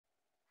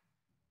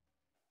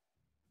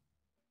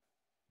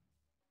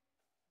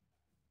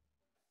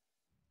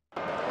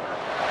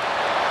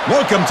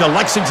Welcome to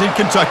Lexington,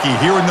 Kentucky,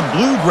 here in the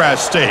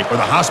Bluegrass State,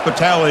 where the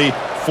hospitality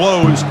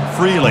flows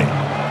freely.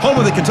 Home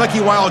of the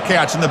Kentucky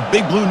Wildcats and the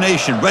Big Blue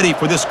Nation, ready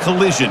for this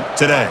collision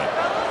today.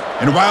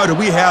 And wow, do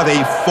we have a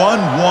fun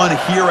one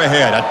here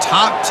ahead. A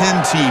top 10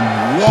 team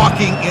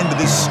walking into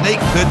this snake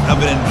pit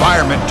of an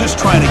environment, just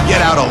trying to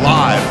get out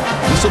alive.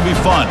 This will be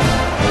fun,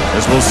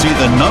 as we'll see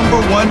the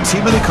 #1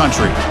 team in the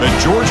country, the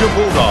Georgia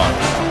Bulldogs,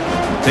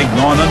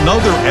 taking on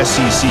another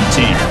SEC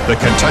team, the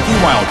Kentucky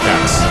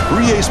Wildcats. For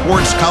EA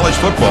Sports College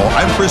Football,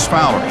 I'm Chris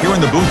Fowler, here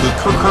in the booth with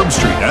Kirk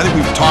Herbstreit. I think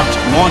we've talked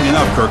long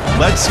enough, Kirk.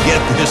 Let's get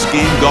this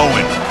game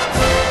going.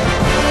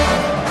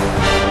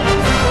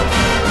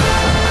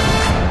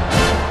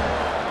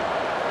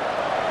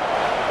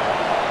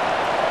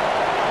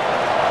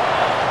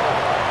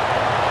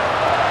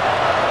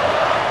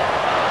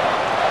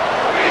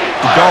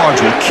 The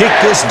Dogs will kick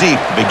this deep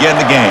to begin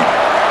the game.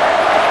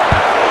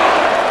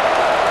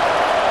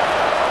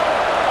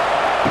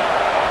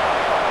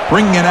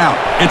 Bringing it out,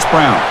 it's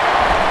Brown.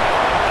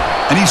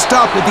 And he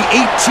stopped at the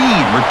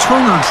 18.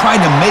 Returner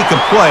trying to make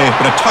a play,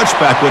 but a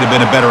touchback would have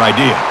been a better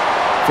idea.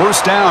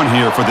 First down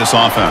here for this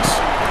offense.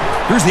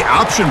 Here's the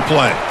option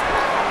play.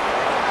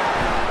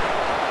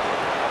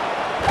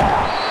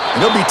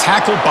 And he'll be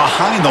tackled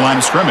behind the line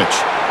of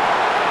scrimmage.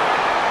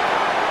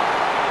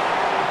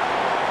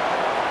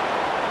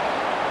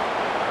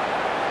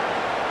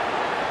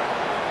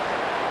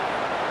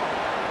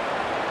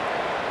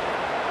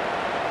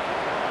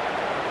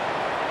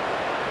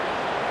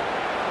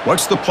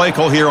 What's the play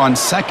call here on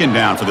second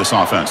down for this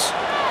offense?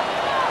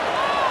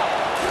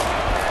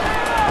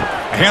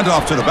 A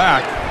handoff to the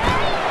back.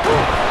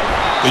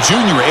 The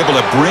junior able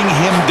to bring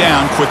him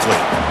down quickly.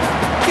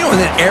 You know, in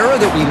that era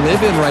that we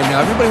live in right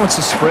now, everybody wants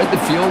to spread the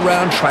field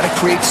around, try to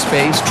create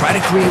space, try to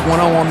create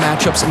one-on-one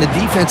matchups, and the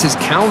defense has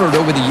countered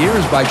over the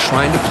years by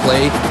trying to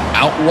play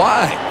out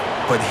wide.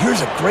 But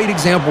here's a great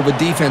example of a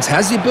defense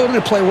has the ability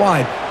to play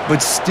wide,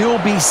 but still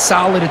be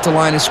solid at the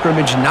line of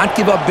scrimmage and not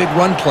give up big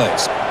run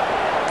plays.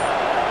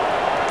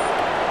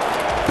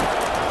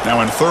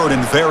 Now in third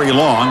and very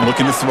long,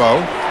 looking to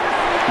throw.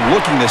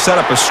 Looking to set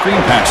up a screen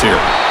pass here.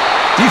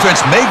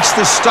 Defense makes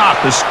the stop.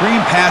 The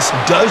screen pass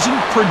doesn't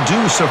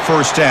produce a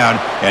first down,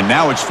 and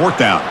now it's fourth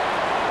down.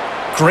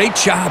 Great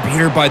job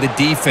here by the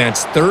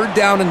defense. Third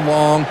down and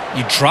long.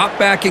 You drop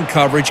back in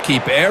coverage,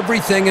 keep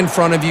everything in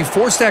front of you,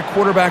 force that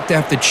quarterback to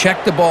have to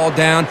check the ball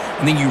down,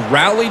 and then you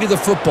rally to the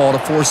football to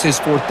force his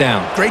fourth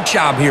down. Great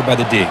job here by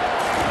the D.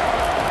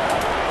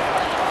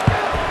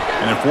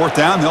 And at fourth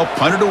down, they'll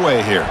punt it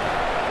away here.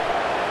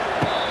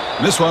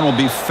 This one will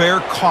be fair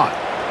caught.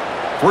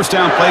 First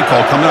down play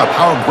call coming up.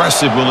 How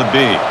aggressive will it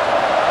be?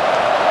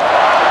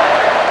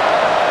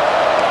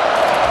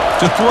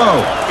 To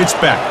throw, it's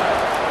back.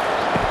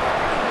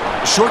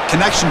 Short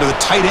connection to the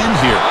tight end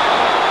here.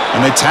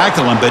 And they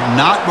tackle him, but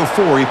not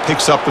before he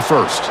picks up the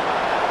first.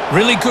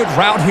 Really good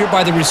route here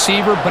by the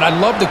receiver, but I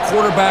love the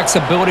quarterback's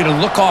ability to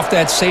look off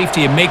that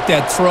safety and make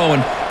that throw.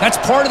 And that's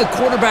part of the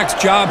quarterback's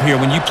job here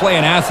when you play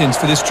in Athens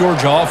for this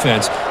Georgia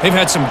offense. They've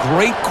had some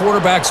great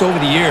quarterbacks over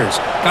the years.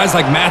 Guys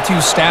like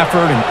Matthew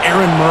Stafford and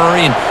Aaron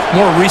Murray and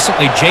more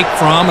recently Jake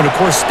Fromm and, of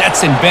course,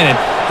 Stetson Bennett,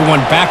 who won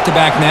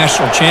back-to-back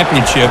national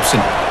championships. And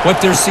what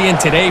they're seeing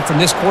today from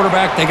this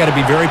quarterback, they got to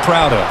be very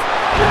proud of.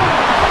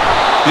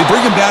 They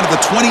bring him down to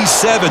the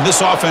 27. This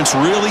offense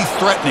really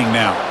threatening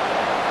now.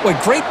 Boy,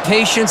 great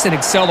patience and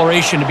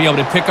acceleration to be able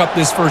to pick up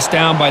this first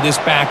down by this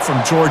back from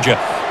Georgia.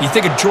 You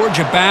think of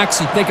Georgia backs,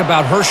 you think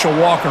about Herschel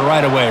Walker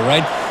right away,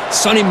 right?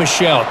 Sonny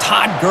Michel,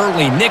 Todd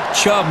Gurley, Nick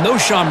Chubb,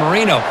 Noshawn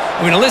Marino.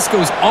 I mean, the list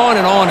goes on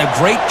and on of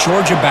great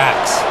Georgia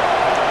backs.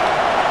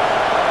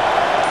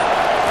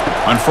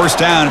 On first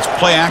down, it's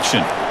play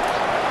action.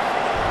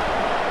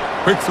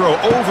 Quick throw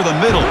over the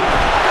middle.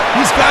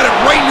 He's got it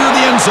right near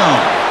the end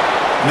zone.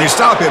 And they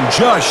stop him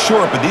just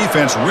short, but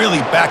defense really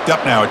backed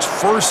up now. It's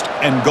first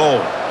and goal.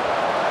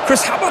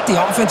 Chris, how about the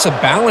offensive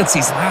balance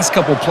these last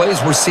couple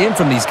plays we're seeing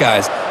from these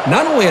guys?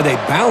 Not only are they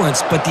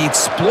balanced, but the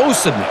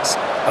explosiveness.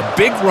 A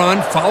big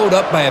run followed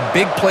up by a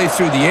big play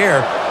through the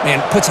air, man,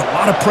 puts a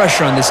lot of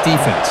pressure on this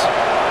defense.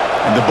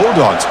 And the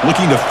Bulldogs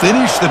looking to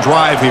finish the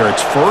drive here.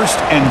 It's first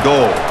and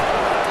goal.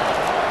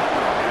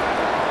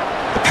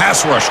 The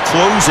pass rush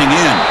closing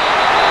in.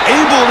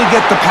 Able to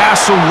get the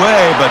pass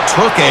away, but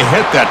took a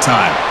hit that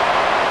time.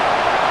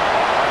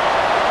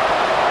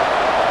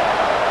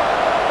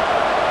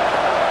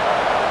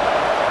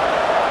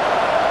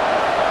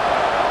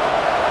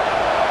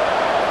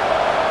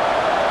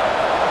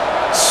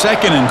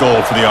 Second and goal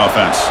for the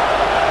offense.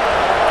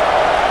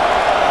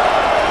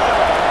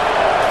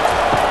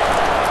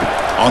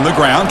 On the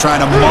ground,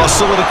 trying to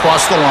muscle it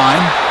across the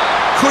line.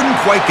 Couldn't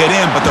quite get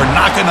in, but they're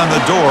knocking on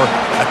the door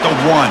at the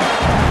 1.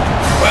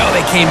 Well,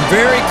 they came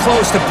very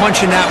close to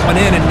punching that one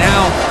in, and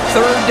now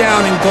third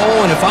down and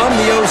goal. And if I'm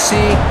the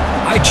OC,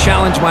 I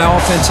challenge my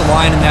offensive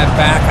line in that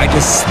back. I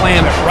just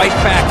slam it right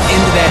back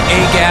into that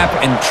A-gap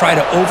and try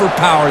to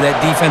overpower that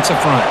defensive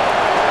front.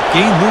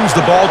 He moves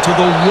the ball to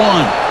the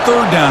 1.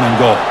 Third down and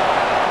goal.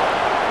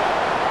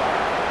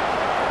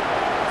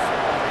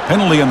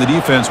 Penalty on the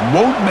defense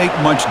won't make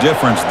much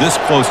difference this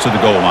close to the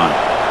goal line.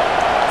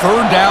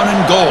 Third down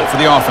and goal for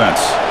the offense.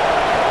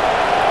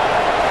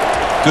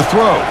 To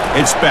throw,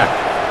 it's Beck.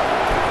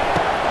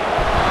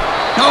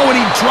 Oh, and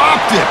he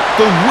dropped it.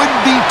 The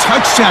would-be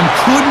touchdown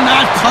could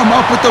not come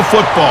up with the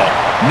football.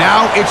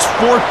 Now it's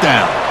fourth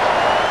down.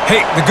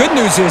 Hey, the good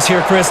news is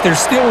here, Chris, they're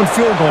still in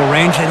field goal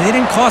range, and they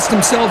didn't cost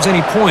themselves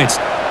any points.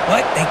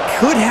 But they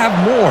could have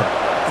more.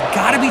 You've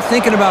got to be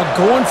thinking about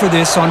going for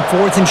this on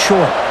fourth and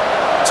short.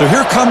 So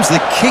here comes the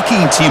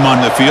kicking team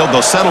on the field.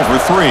 They'll settle for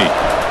 3.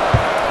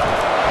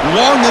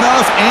 Long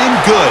enough and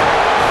good.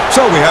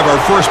 So we have our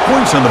first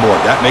points on the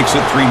board. That makes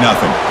it 3-0.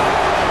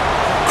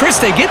 Chris,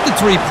 they get the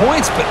 3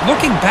 points, but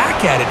looking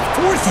back at it,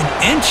 4th and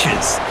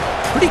inches.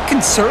 Pretty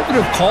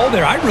conservative call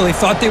there. I really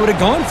thought they would have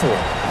gone for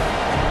it.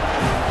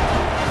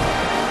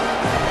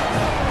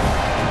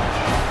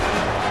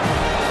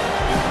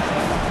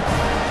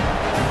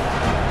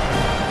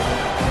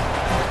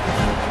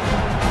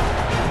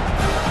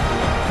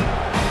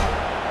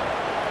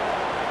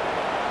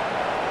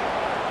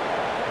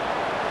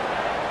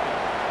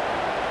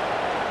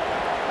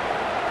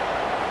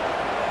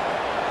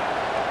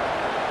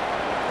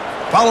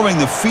 Following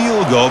the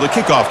field goal, the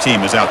kickoff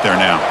team is out there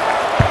now.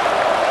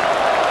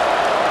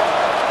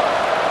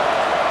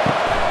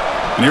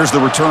 And here's the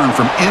return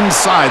from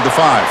inside the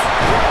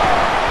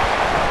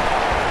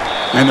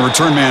 5. And the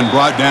return man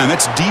brought down.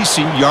 That's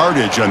decent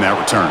yardage on that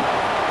return.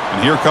 And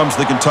here comes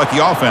the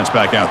Kentucky offense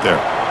back out there.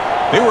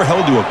 They were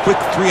held to a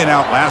quick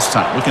 3-and-out last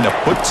time, looking to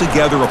put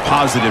together a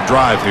positive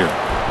drive here.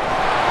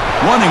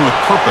 Running with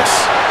purpose.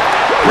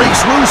 Breaks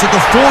loose at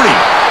the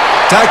 40.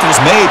 Tackle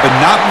is made, but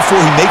not before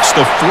he makes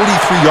the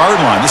 43-yard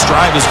line. This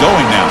drive is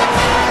going now.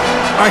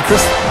 All right,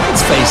 Chris,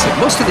 let's face it.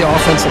 Most of the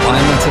offensive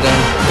linemen today,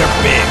 they're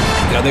big.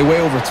 You know, they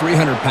weigh over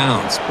 300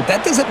 pounds. But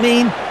that doesn't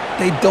mean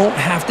they don't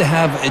have to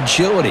have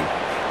agility.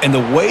 And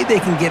the way they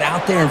can get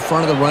out there in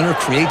front of the runner,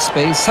 create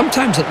space,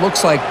 sometimes it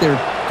looks like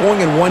they're going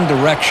in one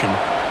direction,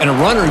 and a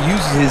runner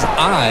uses his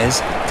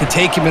eyes to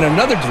take him in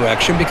another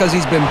direction because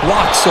he's been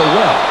blocked so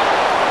well.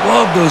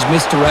 Love those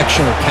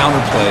misdirection or counter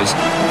plays,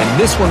 and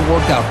this one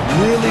worked out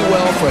really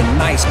well for a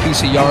nice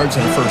piece of yards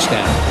and a first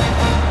down.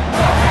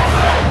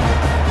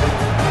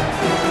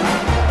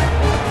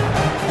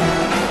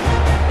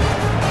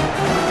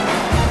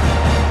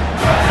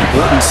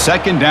 Important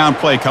second down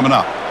play coming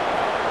up.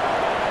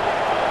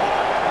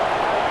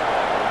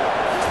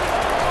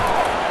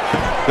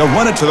 They'll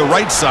run it to the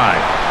right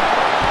side.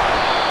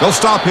 They'll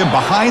stop him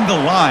behind the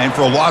line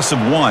for a loss of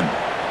 1.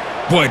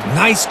 Boy,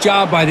 nice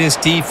job by this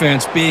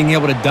defense being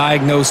able to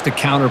diagnose the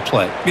counter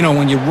play. You know,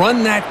 when you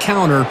run that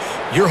counter,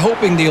 you're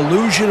hoping the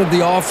illusion of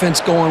the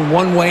offense going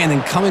one way and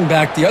then coming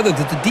back the other,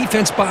 that the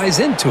defense buys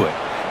into it.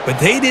 But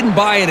they didn't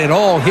buy it at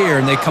all here,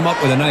 and they come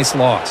up with a nice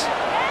loss.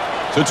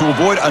 So to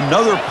avoid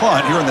another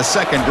punt here in the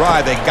second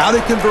drive, they got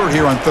to convert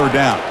here on third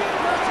down.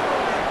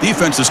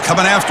 Defense is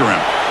coming after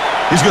him.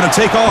 He's going to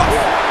take off.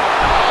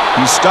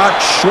 He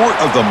stopped short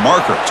of the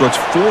marker, so it's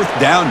fourth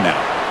down now.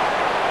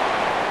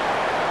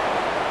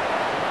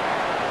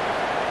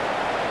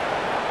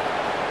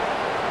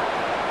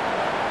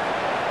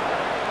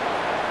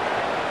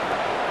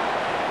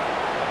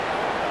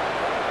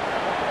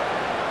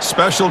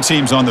 Special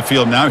teams on the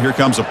field now. Here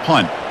comes a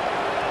punt.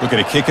 Looking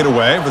to kick it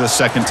away for the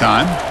second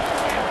time.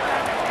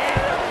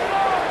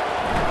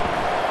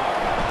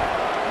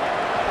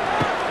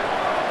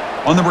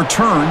 On the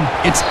return,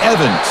 it's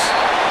Evans.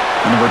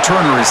 And the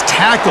returner is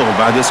tackled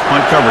by this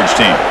punt coverage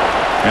team.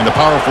 And the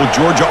powerful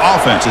Georgia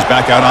offense is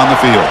back out on the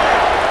field.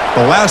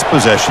 The last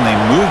possession, they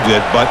moved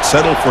it, but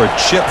settled for a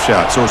chip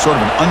shot. So it's sort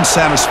of an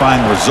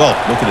unsatisfying result.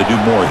 Looking to do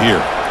more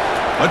here.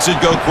 Lets it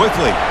go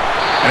quickly.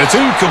 And it's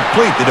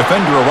incomplete. The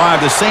defender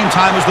arrived the same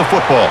time as the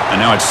football. And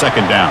now it's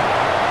second down.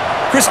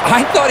 Chris,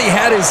 I thought he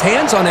had his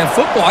hands on that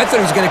football. I thought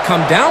he was going to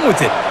come down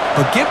with it.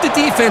 But give the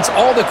defense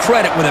all the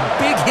credit with a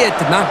big hit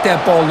to knock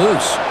that ball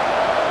loose.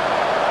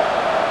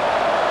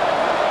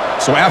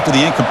 So after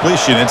the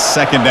incompletion, it's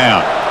second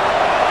down.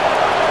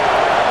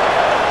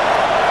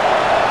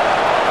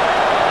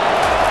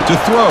 To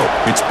throw,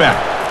 it's back.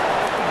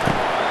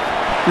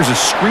 Here's a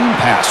screen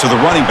pass to the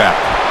running back.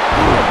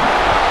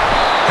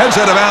 Heads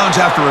out of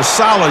bounds after a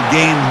solid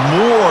gain,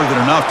 more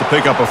than enough to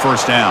pick up a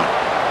first down.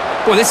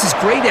 Boy, this is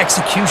great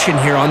execution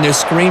here on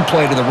this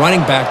screenplay to the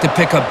running back to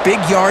pick up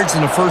big yards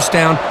and a first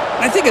down.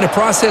 And I think in the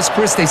process,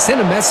 Chris, they send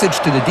a message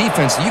to the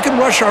defense. You can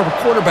rush our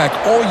quarterback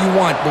all you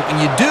want, but when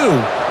you do,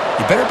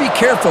 you better be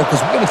careful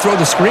because we're going to throw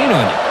the screen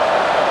on you.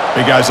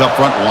 Big guys up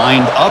front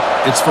lined up.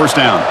 It's first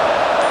down.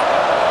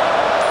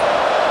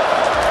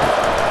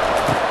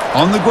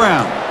 On the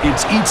ground,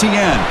 it's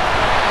ETN.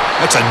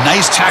 That's a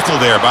nice tackle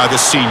there by the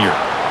senior.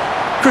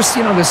 Chris,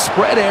 you know, the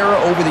spread era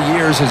over the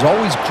years has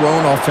always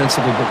grown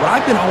offensively, but what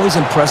I've been always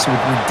impressed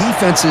with the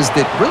defenses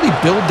that really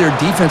build their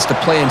defense to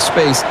play in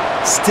space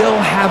still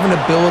have an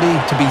ability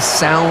to be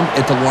sound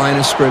at the line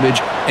of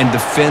scrimmage and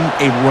defend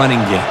a running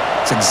game.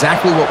 It's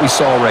exactly what we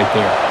saw right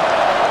there.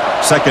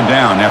 Second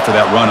down after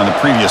that run on the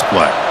previous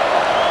play.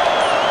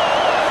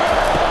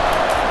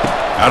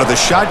 Out of the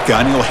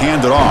shotgun, he'll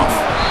hand it off.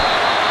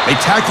 They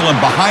tackle him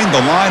behind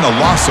the line, a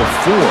loss of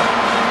 4.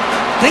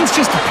 Things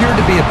just appeared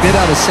to be a bit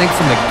out of sync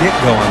from the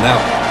get-go on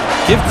that one.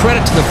 Give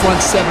credit to the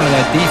front 7 of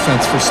that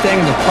defense for staying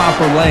in the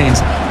proper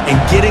lanes and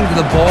getting to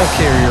the ball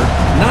carrier,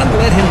 not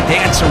let him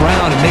dance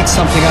around and make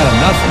something out of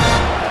nothing.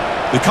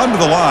 They come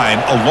to the line,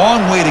 a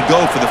long way to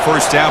go for the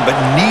first down, but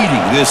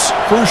needing this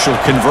crucial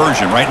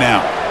conversion right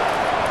now.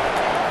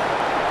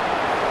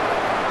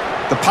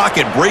 The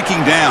pocket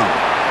breaking down.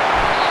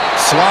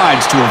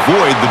 Slides to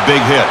avoid the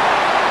big hit.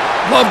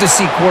 Love to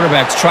see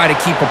quarterbacks try to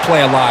keep a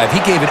play alive. He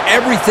gave it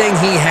everything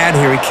he had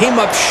here. He came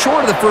up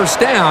short of the first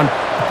down,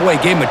 but boy,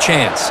 he gave him a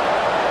chance.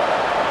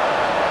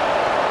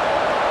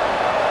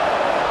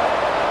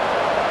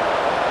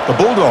 The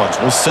Bulldogs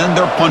will send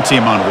their punt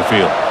team onto the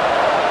field.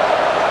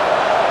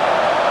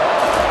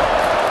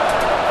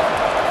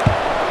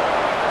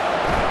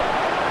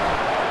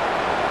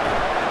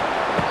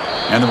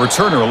 And the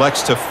returner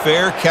elects to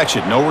fair catch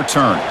it, no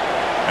return.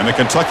 And the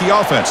Kentucky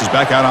offense is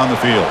back out on the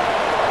field.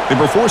 They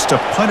were forced to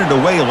punt it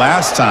away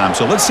last time,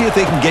 so let's see if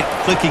they can get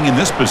clicking in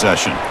this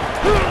possession.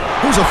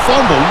 Here's a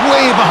fumble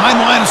way behind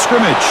the line of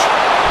scrimmage.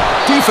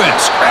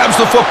 Defense grabs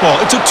the football.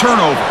 It's a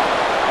turnover.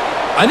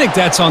 I think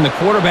that's on the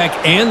quarterback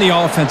and the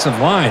offensive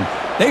line.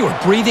 They were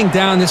breathing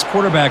down this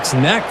quarterback's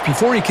neck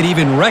before he could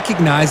even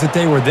recognize that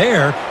they were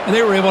there, and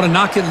they were able to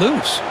knock it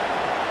loose.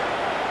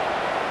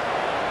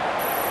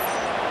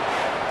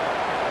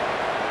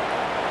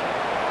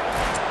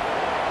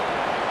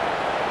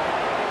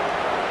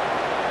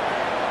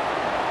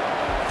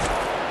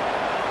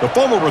 The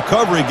fumble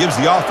recovery gives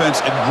the offense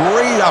a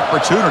great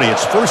opportunity.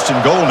 It's 1st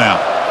and goal now.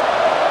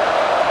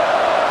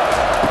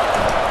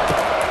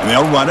 And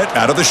they'll run it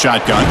out of the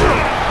shotgun.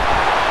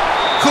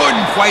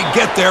 Couldn't quite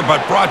get there,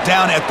 but brought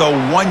down at the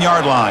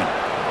 1-yard line.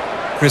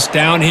 Chris,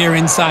 down here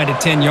inside the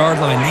 10-yard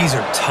line, these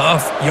are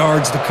tough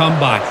yards to come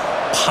by.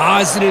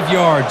 Positive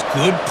yards.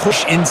 Good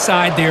push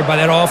inside there by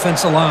that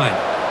offensive line.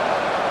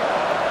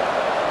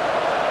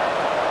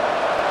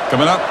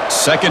 Coming up,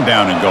 2nd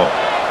down and goal.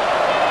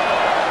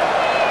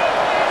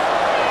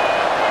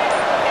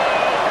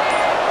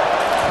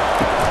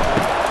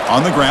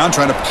 On the ground,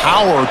 trying to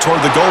power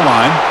toward the goal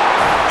line.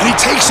 And he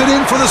takes it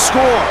in for the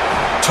score.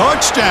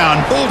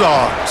 Touchdown,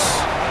 Bulldogs.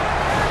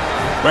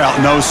 Well,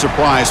 no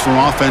surprise from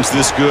offense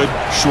this good.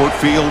 Short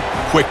field,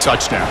 quick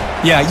touchdown.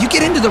 Yeah, you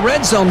get into the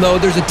red zone, though,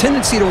 there's a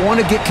tendency to want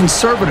to get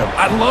conservative.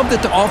 I love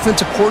that the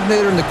offensive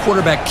coordinator and the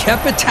quarterback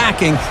kept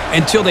attacking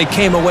until they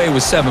came away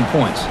with 7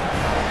 points.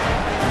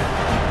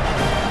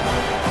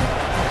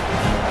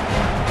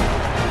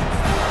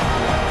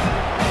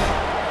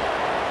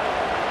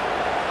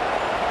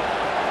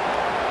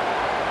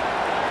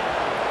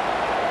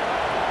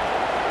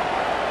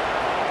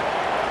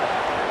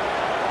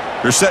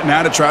 They're set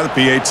now to try the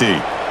PAT.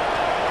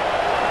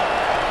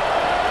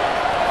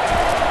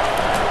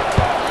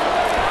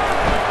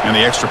 And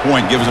the extra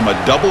point gives them a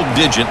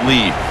double-digit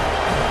lead.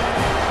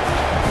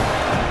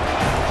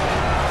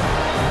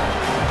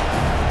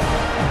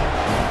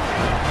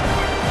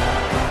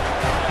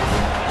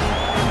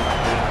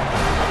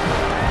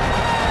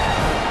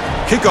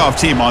 Kickoff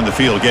team on the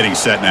field getting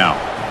set now.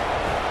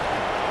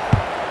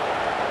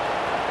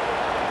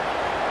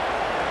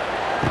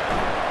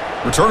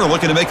 Returner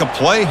looking to make a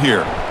play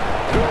here.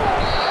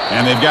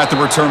 And they've got the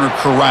returner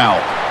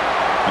corralled.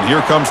 And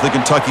here comes the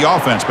Kentucky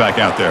offense back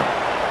out there.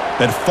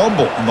 That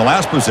fumble in the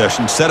last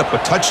possession set up a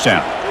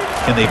touchdown.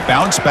 Can they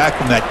bounce back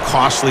from that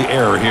costly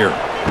error here?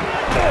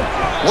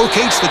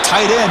 Locates the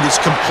tight end.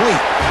 It's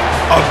complete.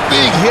 A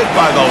big hit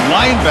by the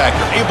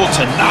linebacker, able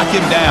to knock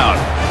him down.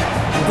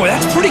 Boy,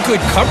 that's pretty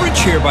good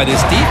coverage here by this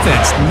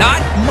defense.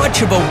 Not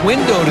much of a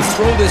window to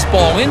throw this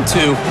ball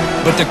into,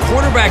 but the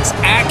quarterback's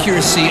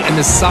accuracy and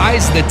the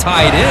size of the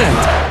tight end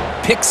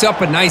picks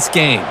up a nice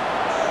game.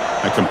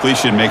 A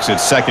completion makes it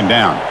 2nd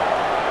down.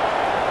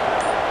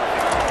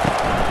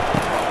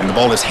 And the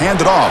ball is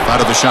handed off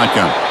out of the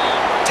shotgun.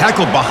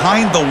 Tackled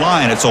behind the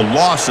line. It's a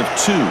loss of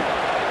 2.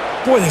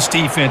 Boy, this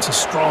defense is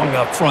strong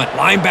up front.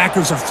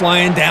 Linebackers are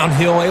flying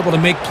downhill, able to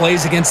make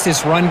plays against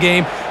this run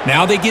game.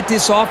 Now they get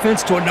this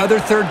offense to another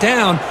 3rd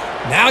down.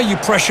 Now you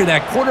pressure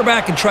that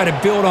quarterback and try to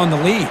build on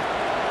the lead.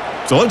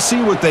 So let's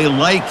see what they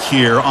like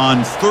here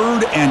on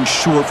 3rd and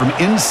short from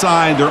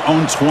inside their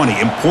own 20.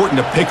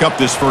 Important to pick up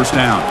this 1st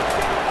down.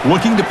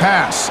 Looking to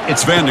pass,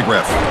 it's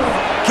Vandegrift.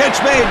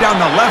 Catch made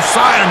down the left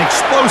side, an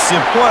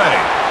explosive play.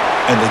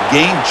 And the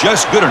gain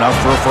just good enough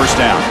for a 1st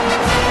down.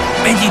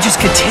 Man, you just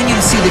continue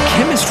to see the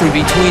chemistry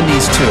between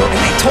these two. And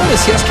they told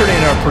us yesterday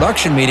in our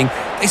production meeting,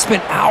 they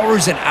spent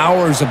hours and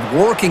hours of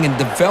working and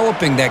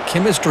developing that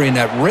chemistry and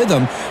that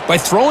rhythm by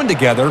throwing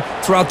together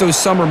throughout those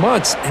summer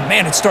months. And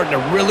man, it's starting to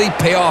really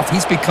pay off.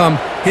 He's become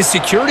his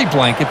security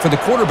blanket for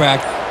the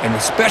quarterback, and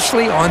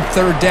especially on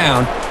 3rd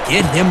down,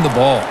 get him the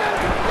ball.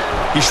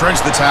 He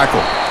shreds the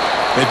tackle.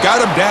 They've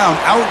got him down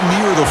out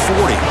near the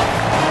 40.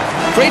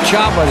 Great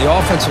job by the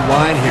offensive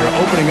line here,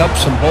 opening up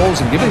some holes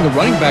and giving the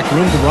running back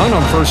room to run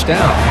on 1st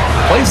down.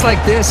 Plays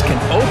like this can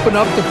open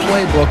up the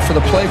playbook for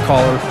the play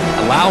caller,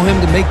 allow him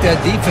to make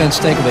that defense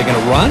think, are they going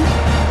to run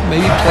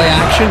maybe play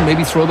action,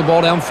 maybe throw the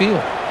ball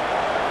downfield.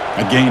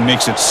 A gain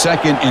makes it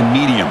 2nd and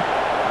medium.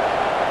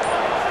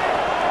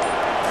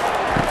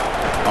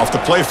 Off the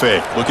play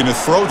fake, looking to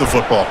throw the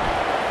football.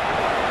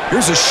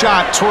 Here's a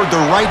shot toward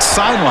the right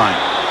sideline.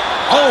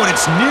 Oh, and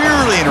it's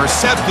nearly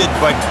intercepted,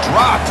 but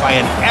dropped by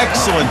an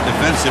excellent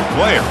defensive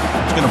player.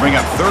 It's going to bring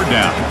up 3rd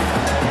down.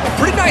 A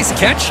pretty nice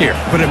catch here,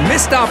 but a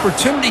missed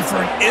opportunity for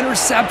an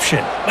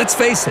interception. Let's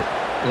face it,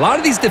 a lot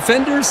of these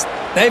defenders,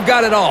 they've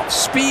got it all.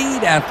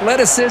 Speed,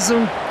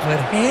 athleticism, but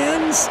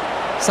hands,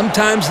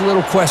 sometimes a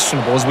little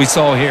questionable, as we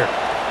saw here.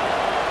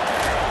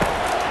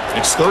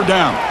 It's 3rd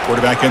down.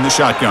 Quarterback in the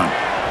shotgun.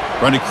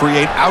 Trying to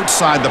create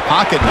outside the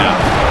pocket now.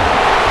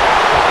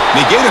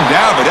 They get him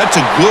down, but that's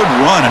a good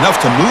run, enough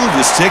to move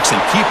the sticks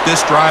and keep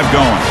this drive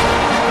going.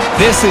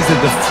 This is a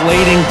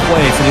deflating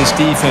play for this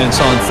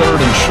defense on 3rd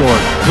and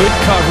short. Good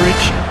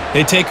coverage.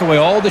 They take away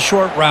all the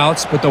short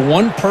routes, but the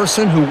one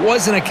person who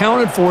wasn't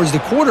accounted for is the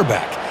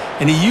quarterback,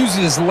 and he uses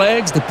his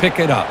legs to pick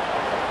it up.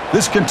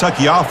 This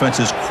Kentucky offense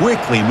is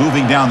quickly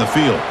moving down the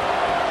field.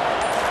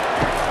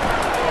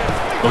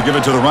 They'll give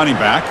it to the running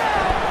back.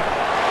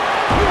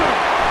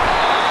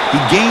 He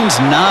gains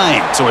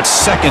 9, so it's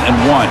 2nd and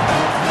 1.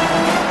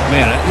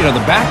 Man, you know,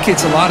 the back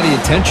gets a lot of the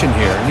attention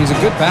here, and he's a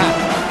good back.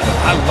 But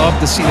I love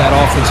to see that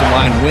offensive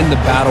line win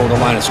the battle of the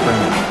line of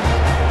scrimmage.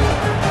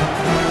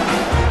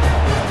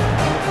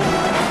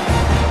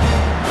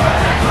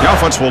 The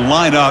offense will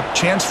line up,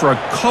 chance for a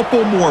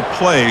couple more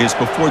plays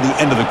before the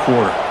end of the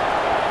quarter.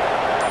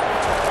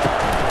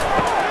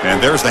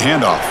 And there's the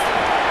handoff.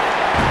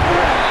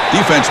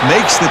 Defense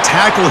makes the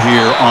tackle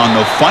here on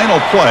the final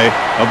play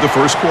of the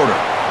first quarter.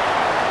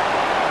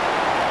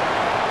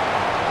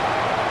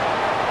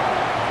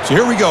 So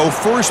here we go,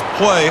 first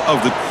play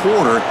of the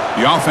quarter.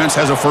 The offense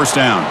has a 1st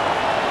down.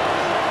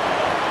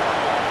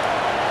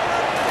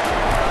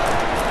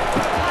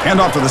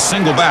 Handoff to the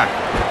single back.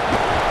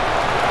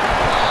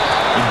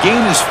 The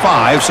gain is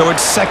 5, so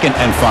it's 2nd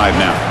and 5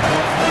 now.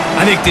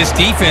 I think this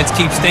defense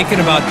keeps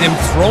thinking about them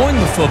throwing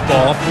the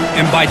football,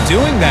 and by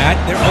doing that,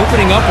 they're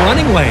opening up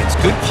running lanes.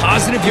 Good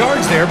positive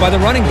yards there by the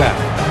running back.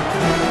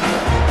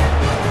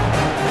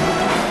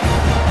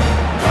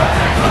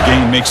 The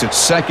gain makes it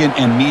 2nd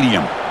and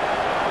medium.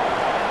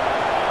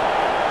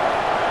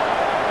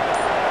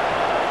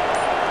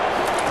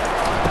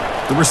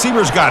 The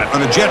receiver's got it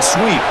on a jet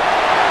sweep.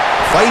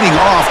 Fighting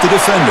off the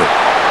defender.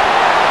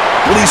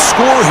 Will he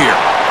score here?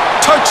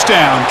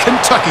 Touchdown,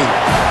 Kentucky.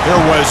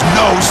 There was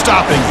no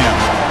stopping him.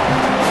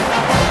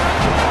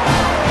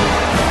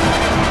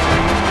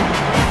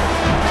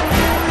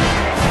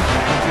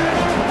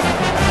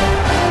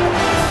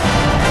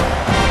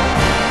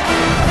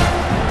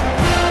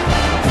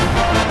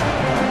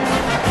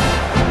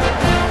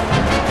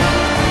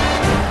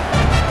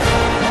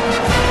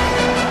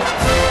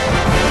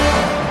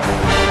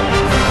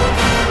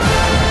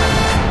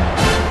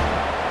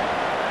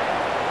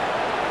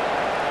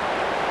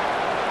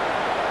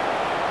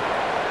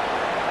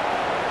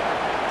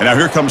 And now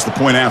here comes the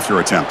point after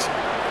attempt.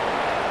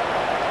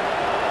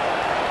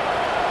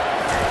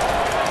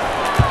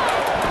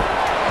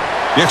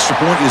 The extra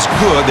point is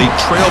good. They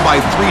trail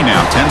by 3 now,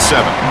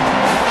 10-7.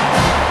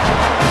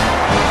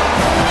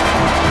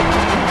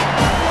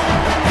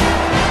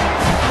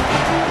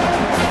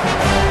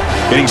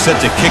 Getting set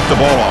to kick the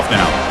ball off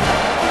now.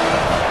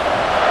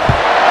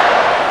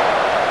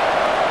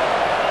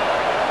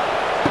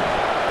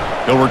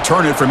 He'll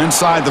return it from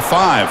inside the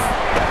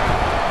 5.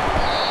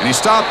 And he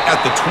stopped at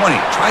the 20.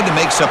 Tried to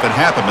make something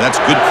happen, but that's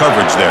good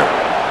coverage there.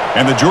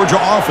 And the Georgia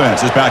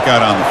offense is back out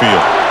on the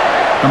field.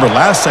 Remember,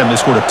 last time they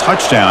scored a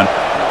touchdown.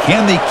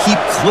 Can they keep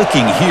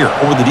clicking here,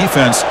 or will the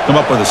defense come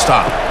up with a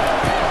stop?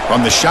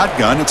 From the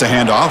shotgun, it's a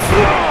handoff.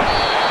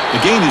 The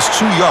gain is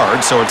 2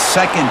 yards, so it's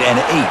 2nd and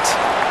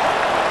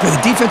 8. For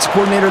the defense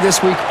coordinator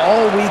this week,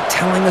 all week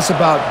telling us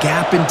about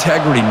gap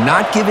integrity,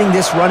 not giving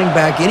this running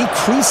back any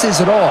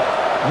creases at all.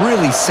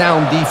 Really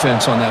sound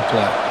defense on that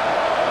play.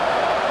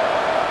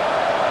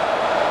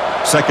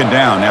 2nd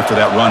down after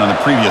that run on the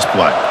previous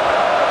play.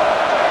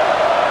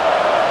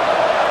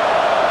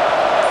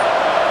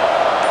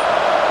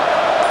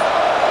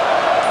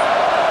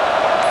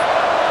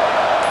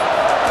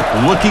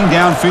 Looking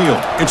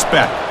downfield, it's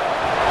Beck.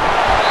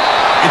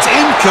 It's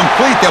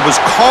incomplete. That was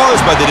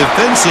caused by the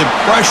defensive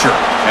pressure.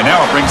 And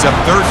now it brings up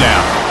 3rd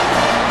down.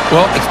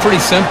 Well, it's pretty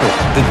simple.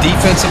 The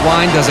defensive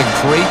line does a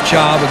great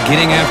job of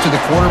getting after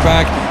the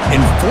quarterback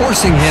and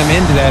forcing him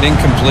into that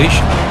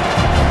incompletion.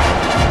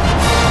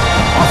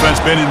 Offense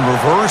been in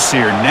reverse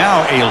here.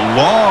 Now a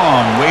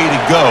long way to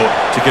go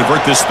to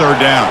convert this 3rd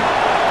down.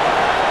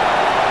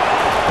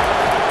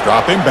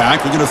 Dropping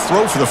back, looking to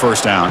throw for the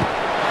 1st down.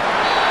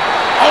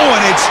 Oh,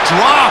 and it's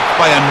dropped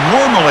by a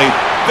normally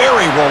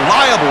very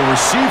reliable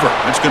receiver.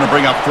 That's going to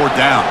bring up 4th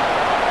down.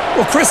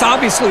 Well, Chris,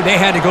 obviously they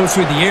had to go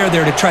through the air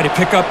there to try to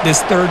pick up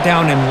this 3rd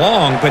down and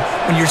long, but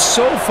when you're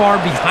so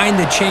far behind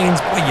the chains,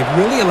 boy, you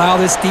really allow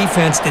this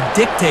defense to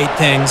dictate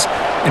things,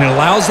 and it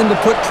allows them to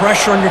put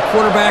pressure on your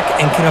quarterback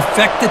and can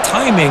affect the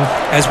timing,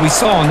 as we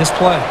saw on this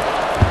play.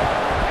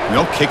 And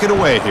they'll kick it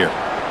away here.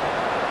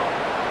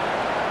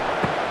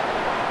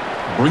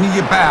 Bringing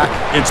it back,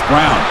 it's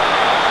Brown.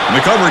 And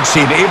the coverage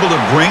team able to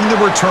bring the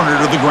returner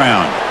to the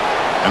ground.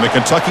 And the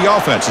Kentucky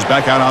offense is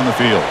back out on the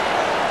field.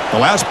 The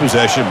last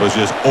possession was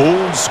just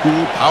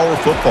old-school power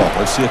football.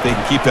 Let's see if they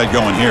can keep that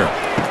going here.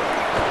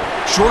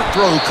 Short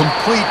throw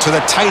complete to the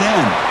tight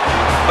end.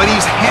 But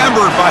he's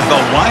hammered by the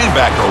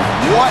linebacker.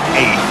 What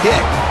a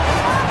hit.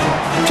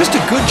 Just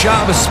a good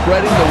job of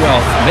spreading the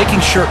wealth,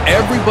 making sure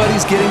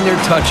everybody's getting their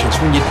touches.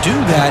 When you do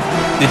that,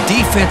 the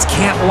defense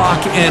can't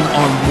lock in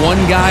on one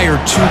guy or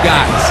two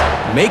guys.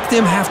 Make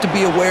them have to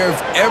be aware of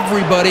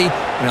everybody,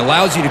 and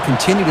allows you to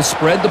continue to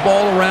spread the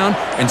ball around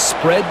and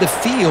spread the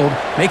field,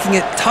 making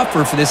it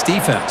tougher for this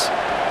defense.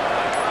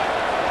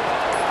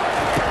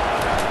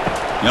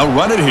 They'll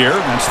run it here.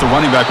 That's the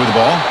running back with the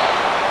ball.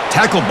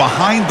 Tackled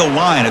behind the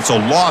line. It's a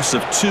loss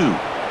of 2.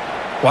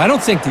 Well, I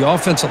don't think the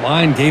offensive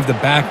line gave the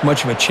back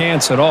much of a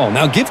chance at all.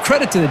 Now, give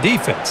credit to the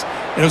defense.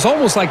 It was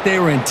almost like they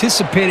were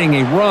anticipating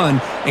a run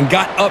and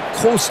got up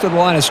close to the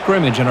line of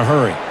scrimmage in a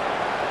hurry.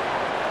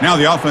 Now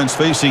the offense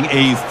facing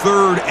a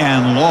 3rd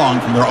and long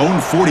from their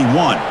own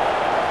 41.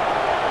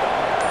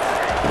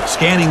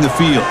 Scanning the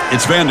field,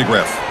 it's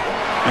Vandegrift.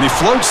 And he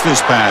floats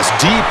this pass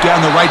deep down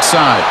the right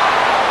side.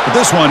 But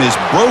this one is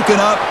broken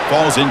up,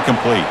 falls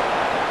incomplete.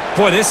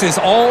 Boy, this is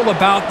all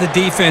about the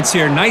defense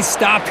here. Nice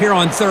stop here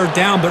on 3rd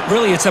down, but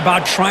really it's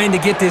about trying to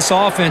get this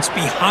offense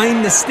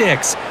behind the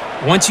sticks.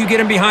 Once you get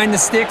them behind the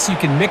sticks, you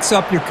can mix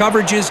up your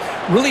coverages,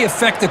 really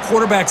affect the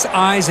quarterback's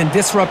eyes and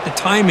disrupt the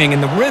timing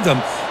and the rhythm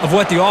of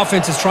what the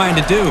offense is trying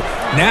to do.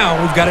 Now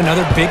we've got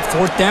another big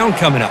 4th down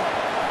coming up.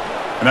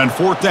 And on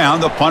 4th down,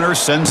 the punter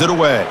sends it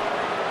away.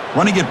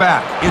 Running it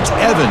back, it's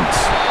Evans.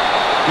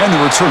 And the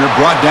returner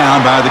brought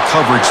down by the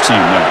coverage team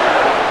there.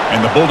 And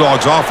the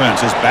Bulldogs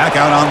offense is back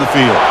out on the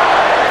field.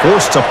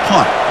 Forced to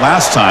punt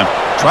last time,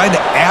 trying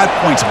to add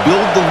points,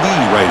 build the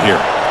lead right here.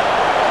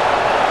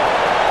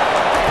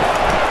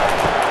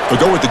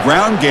 They'll go with the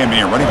ground game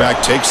here. Running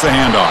back takes the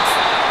handoff.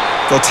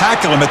 They'll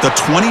tackle him at the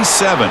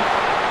 27.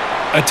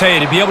 I tell you,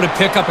 to be able to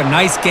pick up a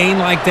nice gain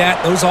like that,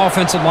 those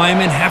offensive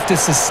linemen have to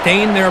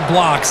sustain their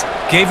blocks.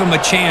 Gave them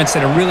a chance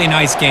at a really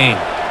nice gain.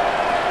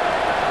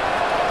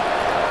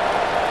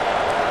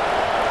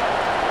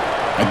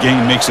 A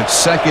gain makes it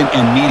 2nd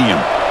and medium.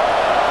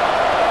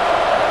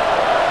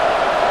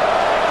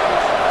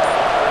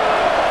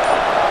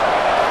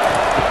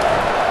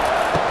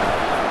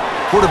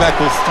 Quarterback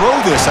will throw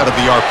this out of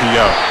the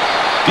RPO.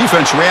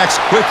 Defense reacts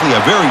quickly.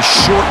 A very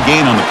short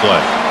gain on the play.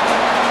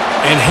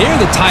 And here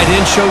the tight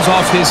end shows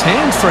off his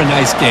hands for a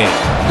nice gain.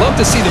 Love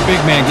to see the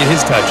big man get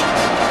his touches.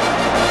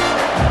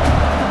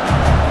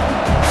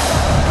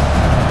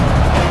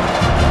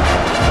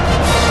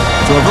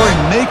 So a very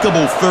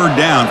makeable 3rd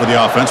down for the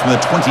offense from the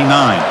 29.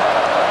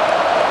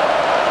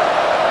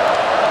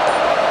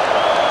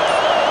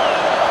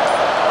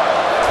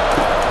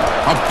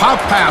 A pop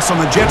pass on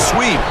the jet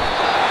sweep.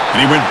 And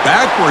he went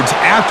backwards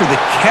after the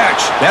catch.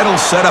 That'll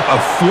set up a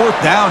 4th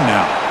down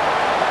now.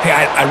 Hey,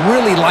 I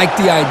really like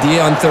the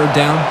idea on 3rd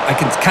down. I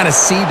can kind of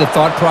see the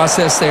thought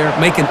process there.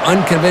 Make an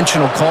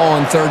unconventional call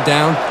on 3rd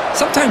down.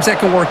 Sometimes that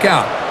can work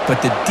out.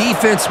 But the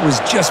defense was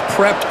just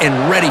prepped and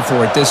ready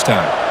for it this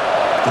time.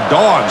 The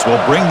Dogs will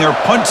bring their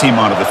punt team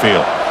onto the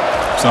field.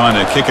 He's on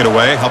to kick it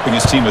away, helping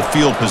his team with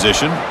field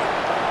position.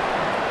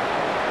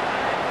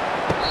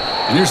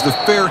 And here's the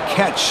fair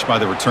catch by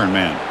the return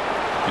man.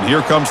 And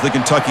here comes the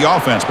Kentucky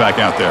offense back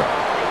out there.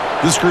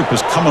 This group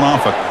is coming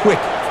off a quick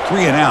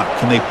 3 and out.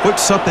 Can they put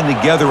something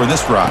together in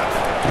this drive?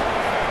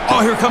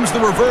 Oh, here comes the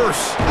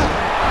reverse.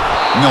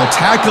 And they'll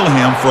tackle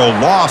him for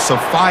a loss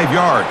of 5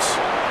 yards.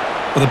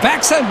 Well, the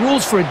backside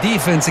rules for a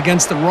defense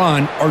against the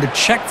run are to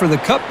check for the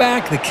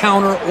cutback, the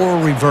counter,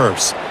 or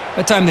reverse.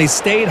 That time they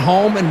stayed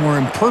home and were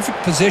in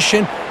perfect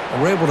position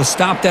and were able to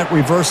stop that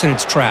reverse in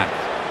its track.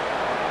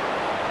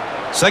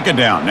 2nd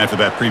down after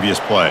that previous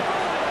play.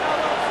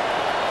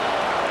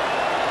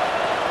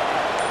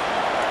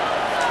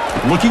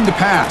 Looking to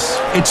pass,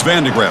 it's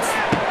Vandegrift.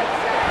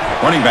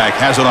 Running back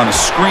has it on a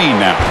screen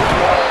now.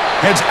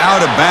 Heads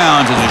out of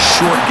bounds as a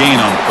short gain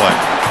on the play.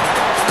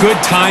 Good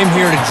time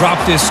here to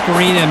drop this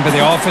screen in by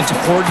the offensive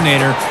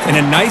coordinator, and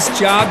a nice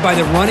job by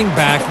the running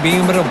back being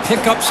able to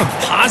pick up some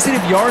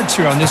positive yards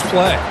here on this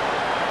play.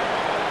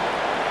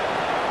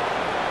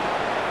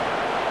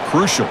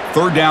 Crucial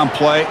 3rd down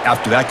play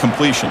after that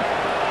completion.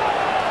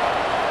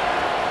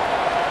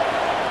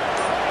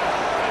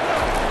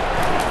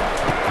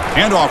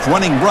 Handoff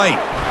running right.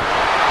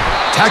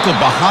 Tackled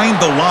behind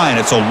the line.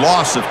 It's a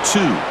loss of 2.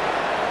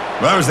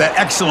 That was that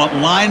excellent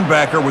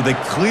linebacker with a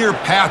clear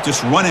path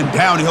just running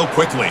downhill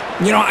quickly.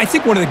 You know, I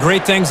think one of the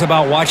great things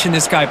about watching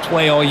this guy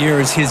play all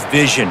year is his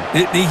vision.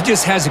 He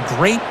just has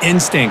great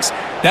instincts.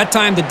 That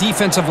time the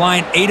defensive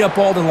line ate up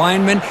all the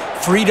linemen,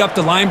 freed up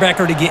the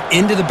linebacker to get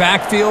into the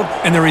backfield,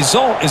 and the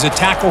result is a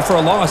tackle for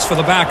a loss for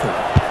the backer.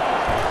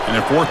 And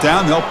at 4th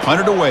down, they'll punt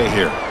it away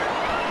here.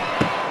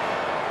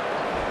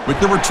 With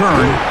the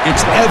return,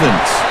 it's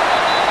Evans.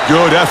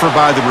 Good effort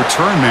by the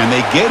return man.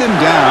 They get him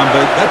down,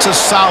 but that's a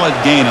solid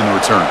gain on the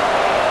return.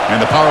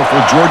 And the powerful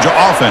Georgia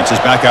offense is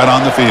back out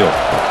on the field.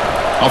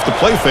 Off the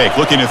play fake,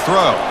 looking to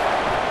throw.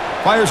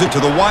 Fires it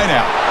to the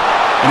wideout.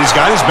 And he's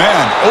got his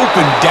man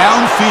open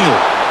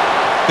downfield.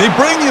 They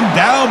bring him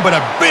down, but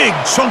a big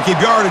chunk of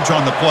yardage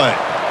on the play.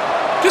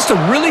 Just a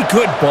really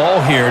good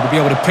ball here to be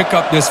able to pick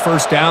up this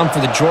first down for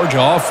the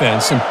Georgia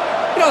offense. And,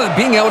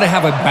 being able to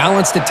have a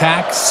balanced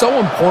attack, so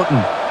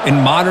important in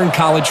modern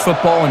college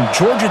football, and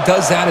Georgia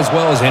does that as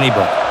well as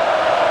anybody.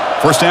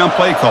 First down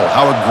play call.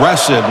 How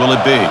aggressive will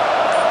it be?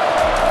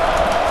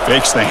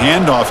 Fakes the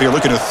handoff here,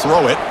 looking to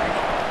throw it.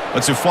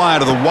 Lets it fly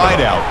to the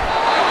wideout.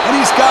 And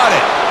he's got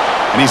it.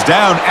 And he's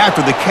down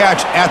after the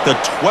catch at the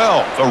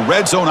 12. A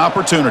red zone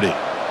opportunity.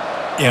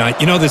 Yeah,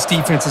 this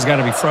defense has got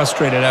to be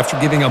frustrated after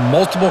giving up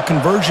multiple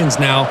conversions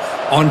now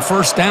on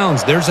first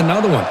downs. There's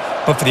another one.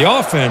 But for the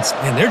offense,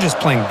 man, they're just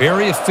playing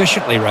very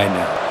efficiently right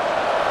now.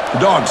 The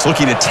Dogs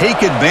looking to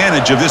take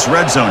advantage of this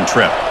red zone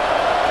trip.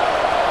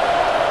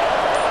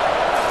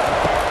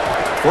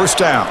 First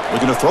down,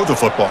 looking to throw the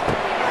football.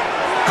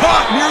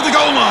 Caught near the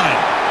goal line.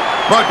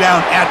 Brought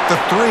down at the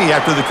 3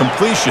 after the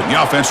completion.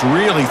 The offense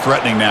really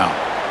threatening now.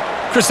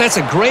 Chris, that's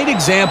a great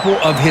example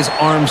of his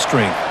arm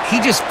strength. He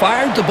just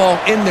fired the ball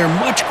in there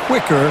much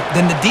quicker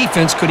than the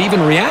defense could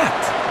even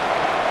react.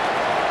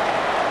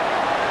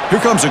 Here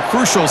comes a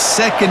crucial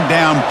second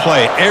down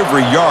play.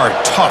 Every yard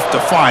tough to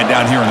find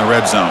down here in the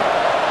red zone.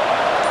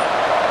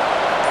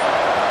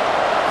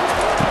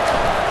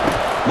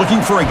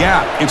 Looking for a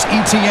gap. It's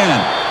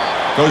ETN.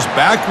 Goes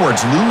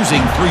backwards,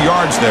 losing 3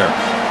 yards there.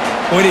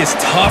 Well, it is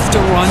tough to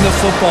run the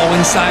football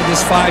inside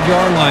this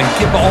 5-yard line.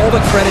 Give all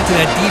the credit to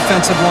that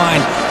defensive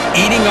line,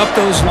 eating up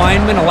those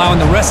linemen, allowing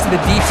the rest of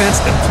the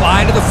defense to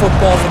fly to the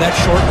football for that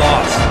short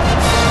loss.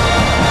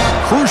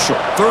 Crucial.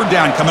 Third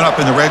down coming up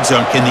in the red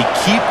zone. Can they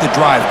keep the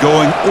drive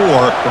going,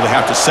 or will they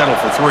have to settle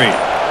for 3?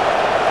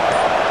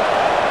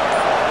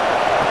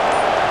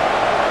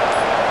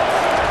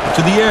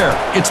 To the air.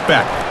 It's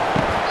Beck.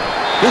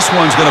 This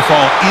one's going to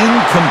fall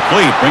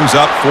incomplete. Brings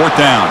up 4th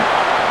down.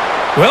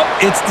 Well,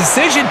 it's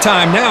decision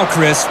time now,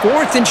 Chris.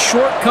 4th and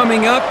short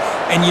coming up,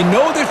 and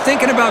they're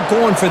thinking about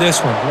going for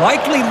this one.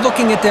 Likely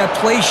looking at that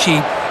play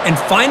sheet and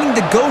finding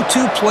the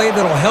go-to play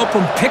that'll help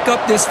them pick up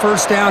this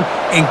first down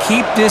and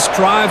keep this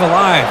drive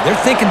alive. They're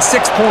thinking 6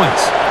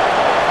 points.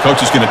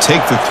 Coach is going to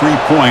take the 3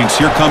 points.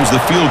 Here comes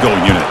the field goal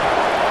unit.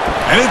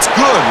 And it's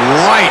good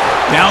right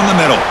down the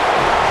middle.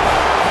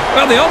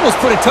 Well, they almost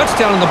put a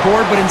touchdown on the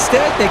board, but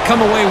instead they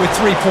come away with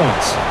 3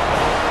 points.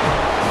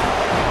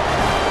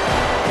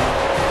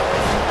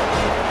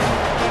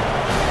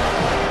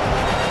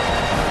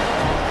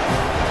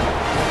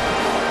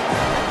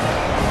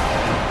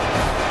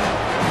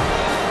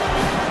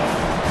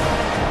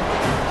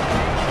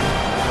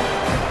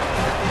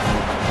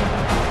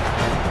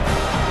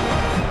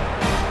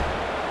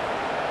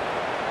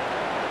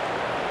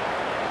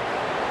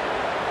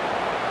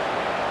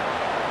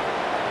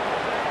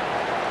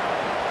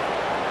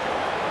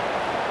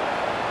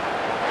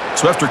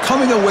 So after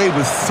coming away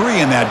with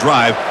 3 in that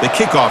drive, the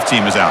kickoff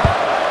team is out.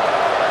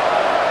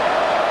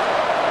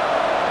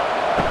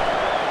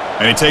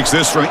 And he takes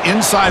this from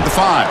inside the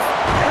 5.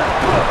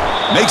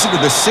 Makes it to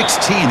the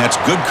 16.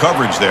 That's good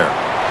coverage there.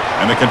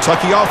 And the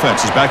Kentucky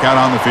offense is back out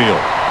on the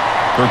field.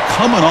 They're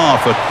coming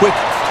off a quick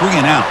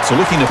 3 and out, so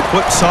looking to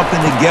put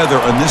something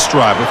together on this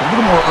drive with a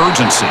little more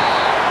urgency.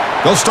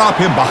 They'll stop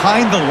him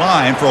behind the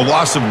line for a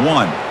loss of 1.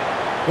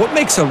 What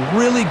makes a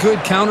really good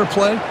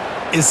counterplay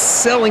is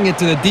selling it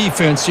to the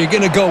defense. You're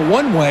going to go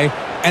one way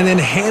and then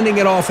handing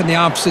it off in the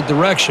opposite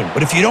direction.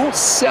 But if you don't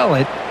sell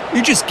it,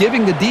 you're just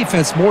giving the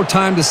defense more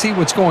time to see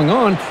what's going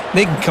on.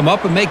 They can come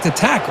up and make the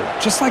tackle,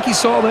 just like you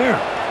saw there.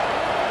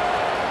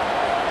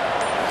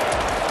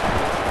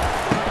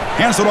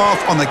 Hands it off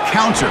on the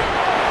counter.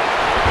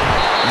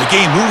 And the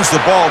game moves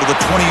the ball to the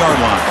 20-yard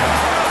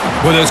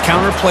line. Well, those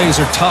counter plays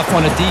are tough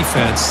on a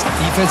defense.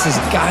 Defense has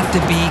got to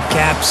be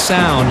gap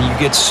sound. You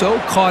get so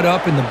caught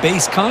up in the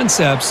base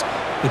concepts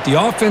that the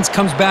offense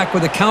comes back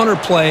with a counter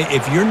play.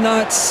 If you're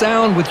not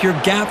sound with your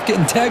gap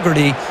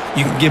integrity,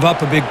 you can give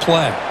up a big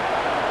play.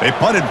 They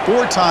punted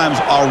 4 times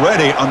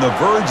already, on the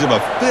verge of a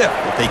 5th,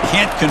 but they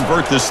can't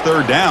convert this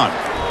 3rd down.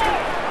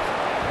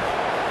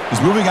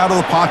 He's moving out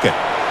of the pocket.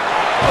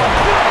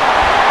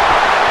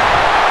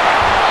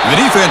 The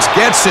defense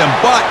gets him,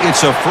 but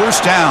it's a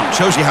first down.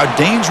 Shows you how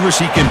dangerous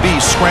he can be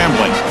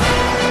scrambling.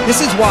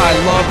 This is why I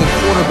love the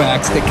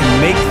quarterbacks that can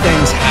make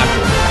things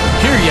happen.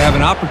 Here you have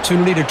an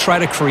opportunity to try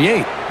to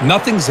create.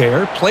 Nothing's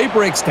there. Play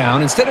breaks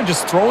down. Instead of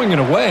just throwing it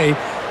away,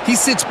 he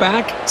sits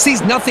back,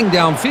 sees nothing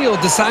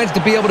downfield, decides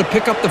to be able to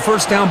pick up the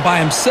first down by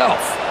himself.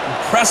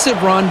 Impressive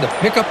run to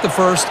pick up the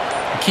first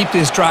and keep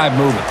this drive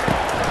moving.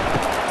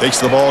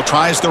 Takes the ball,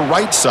 tries the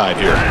right side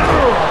here.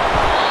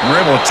 We're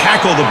able to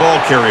tackle the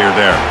ball carrier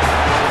there.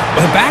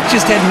 Well, the back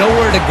just had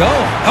nowhere to go.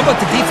 How about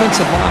the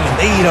defensive line?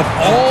 They eat up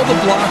all the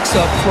blocks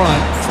up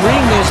front,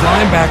 freeing those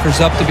linebackers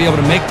up to be able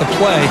to make the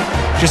play.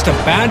 Just a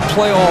bad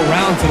play all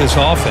around for this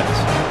offense.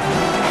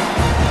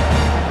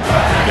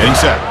 Getting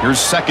set. Here's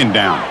second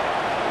down.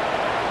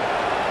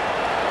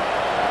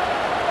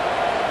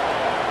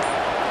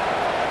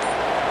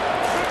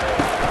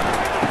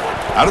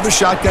 Out of the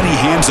shotgun, he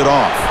hands it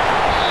off.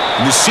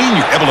 And the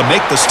senior able to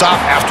make the stop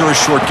after a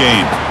short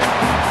gain.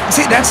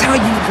 See, that's how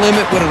you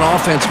limit what an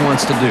offense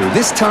wants to do.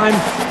 This time,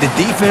 the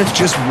defense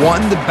just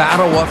won the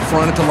battle up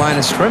front at the line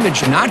of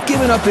scrimmage, not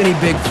giving up any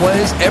big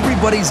plays.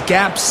 Everybody's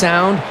gap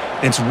sound,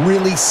 and it's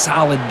really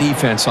solid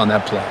defense on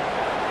that play.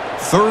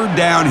 Third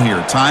down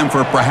here. Time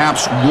for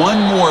perhaps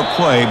one more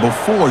play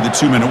before the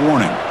 2-minute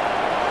warning.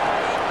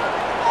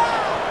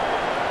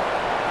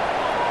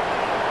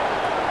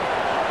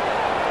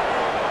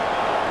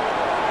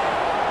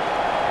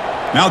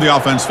 Now the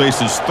offense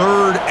faces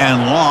third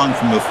and long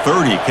from the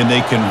 30. Can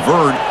they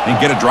convert and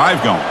get a drive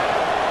going?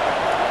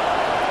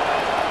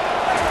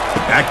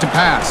 Back to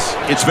pass.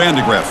 It's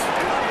Vandegrift.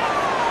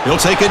 He'll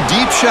take a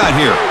deep shot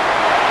here.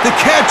 The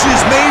catch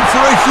is made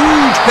for a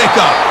huge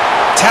pickup.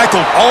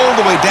 Tackled all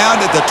the way down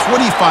at the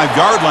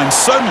 25-yard line.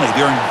 Suddenly,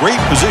 they're in great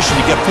position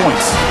to get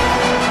points.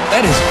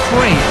 That is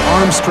great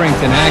arm strength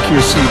and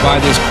accuracy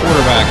by this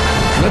quarterback.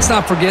 And let's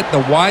not forget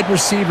the wide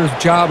receiver's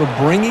job of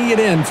bringing it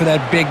in for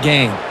that big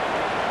gain.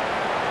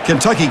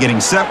 Kentucky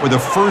getting set with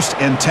a 1st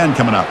and 10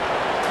 coming up.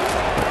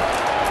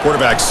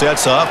 Quarterback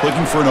sets up,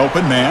 looking for an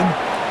open man.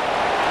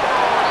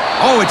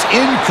 Oh, it's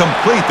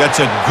incomplete.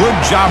 That's a good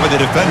job of the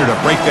defender to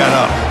break that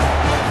up.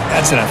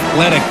 That's an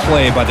athletic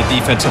play by the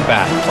defensive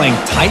back, playing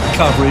tight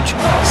coverage,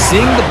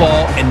 seeing the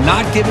ball, and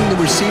not giving the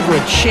receiver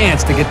a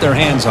chance to get their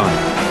hands on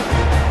it.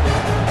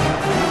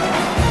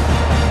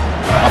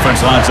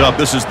 Offense lines up.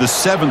 This is the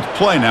 7th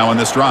play now in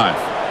this drive.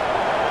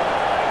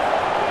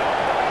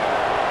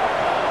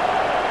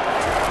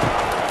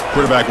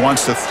 Quarterback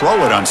wants to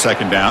throw it on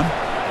 2nd down.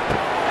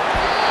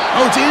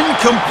 Oh, it's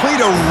incomplete.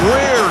 A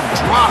rare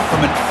drop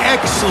from an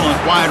excellent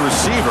wide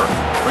receiver.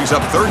 Brings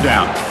up 3rd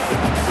down.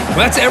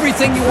 Well, that's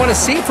everything you want to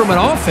see from an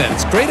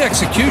offense. Great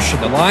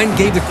execution. The line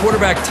gave the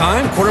quarterback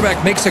time.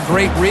 Quarterback makes a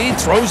great read,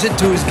 throws it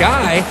to his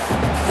guy,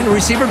 and the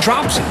receiver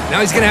drops it.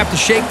 Now he's going to have to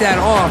shake that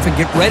off and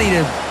get ready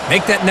to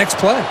make that next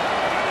play.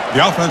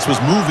 The offense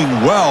was moving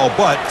well,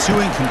 but 2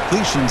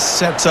 incompletions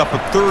sets up a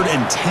 3rd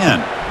and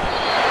 10.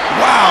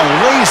 Wow,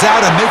 lays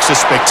out and makes a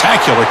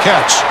spectacular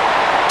catch.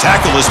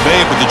 Tackle is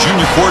made, but the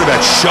junior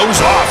quarterback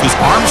shows off his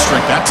arm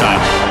strength that time.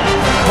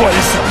 Boy,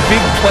 this is a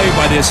big play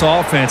by this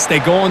offense. They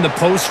go on the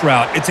post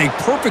route. It's a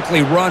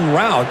perfectly run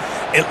route.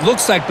 It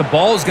looks like the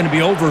ball is going to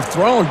be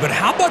overthrown, but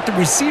how about the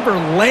receiver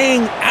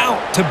laying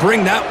out to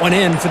bring that one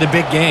in for the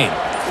big gain?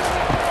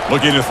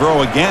 Looking to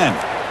throw again.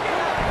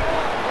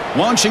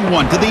 Launching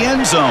one to the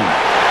end zone.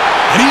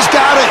 And he's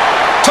got it.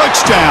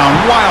 Touchdown,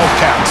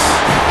 Wildcats.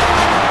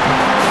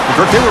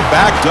 They were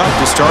backed up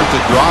to start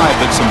the drive,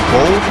 but some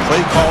bold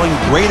play calling,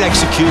 great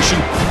execution,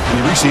 and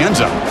they reached the end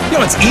zone. You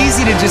know, it's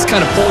easy to just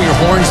kind of pull your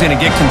horns in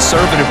and get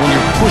conservative when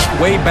you're pushed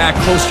way back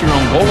close to your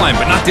own goal line,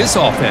 but not this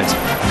offense.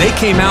 They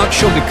came out,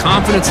 showed the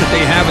confidence that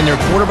they have in their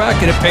quarterback,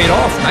 and it paid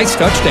off. Nice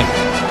touchdown.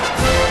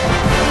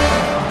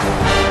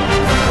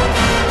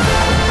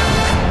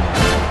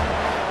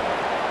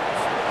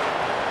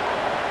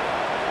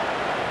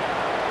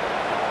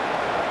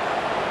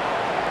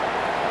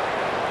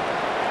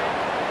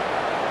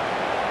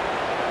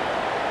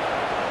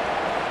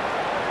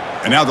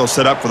 And now they'll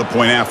set up for the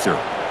point after.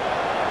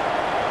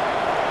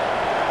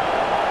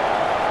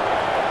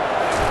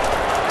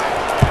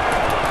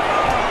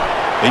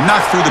 They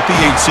knock through the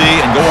PAT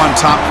and go on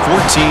top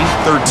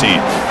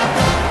 14-13.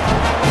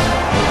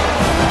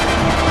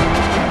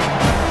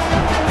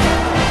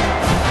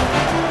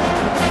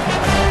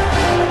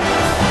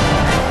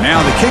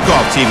 Now the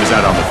kickoff team is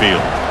out on the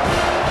field.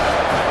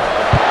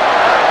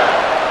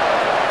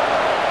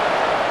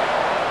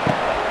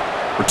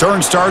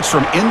 Return starts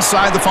from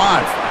inside the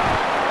 5.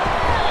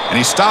 And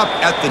he stopped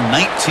at the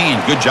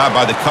 19. Good job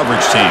by the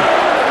coverage team.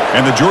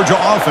 And the Georgia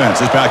offense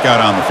is back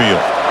out on the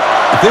field.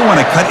 If they want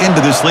to cut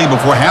into this lead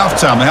before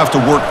halftime, they have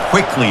to work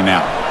quickly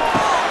now.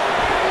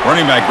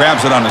 Running back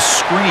grabs it on a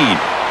screen.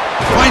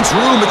 Finds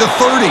room at the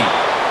 30.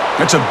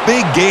 That's a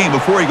big gain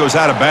before he goes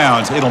out of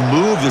bounds. It'll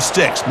move the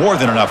sticks. More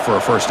than enough for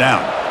a 1st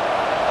down.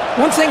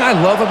 One thing I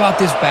love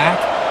about this back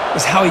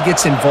is how he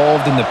gets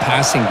involved in the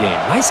passing game.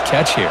 Nice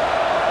catch here.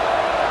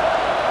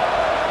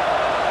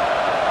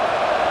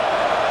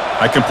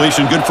 That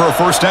completion good for a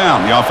 1st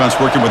down. The offense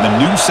working with a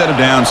new set of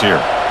downs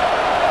here.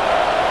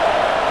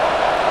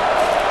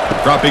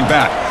 Dropping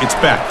back. It's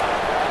Beck.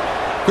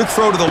 Quick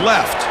throw to the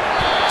left.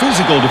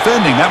 Physical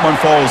defending. That one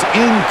falls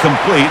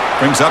incomplete.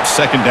 Brings up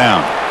 2nd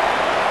down.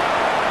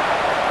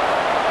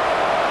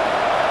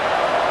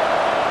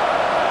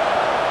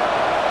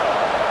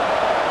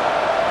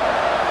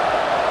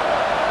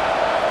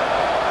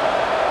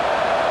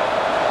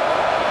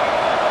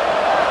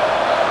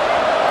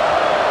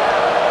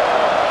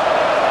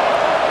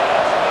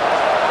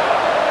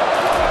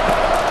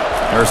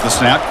 There's the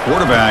snap.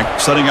 Quarterback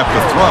setting up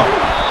the throw.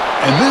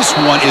 And this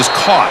one is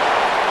caught.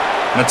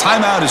 And a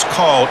timeout is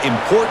called.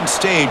 Important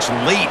stage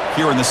late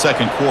here in the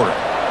 2nd quarter.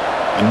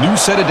 A new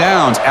set of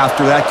downs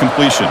after that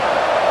completion.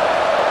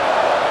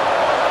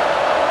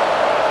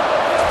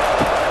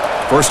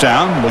 1st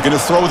down, looking to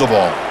throw the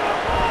ball.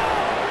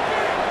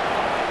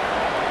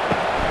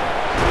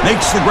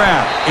 makes the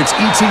grab. It's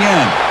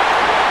ETN.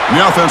 And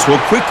the offense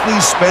will quickly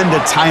spend a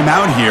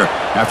timeout here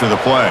after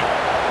the play.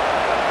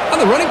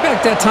 Well, the running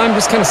back that time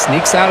just kind of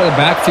sneaks out of the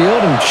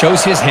backfield and shows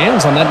his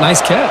hands on that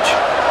nice catch.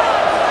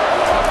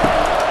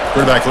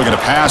 Quarterback looking to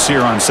pass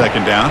here on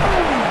second down.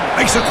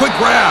 Makes a quick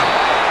grab.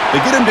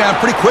 They get him down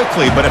pretty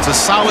quickly, but it's a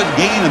solid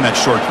gain in that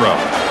short throw.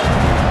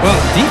 Well,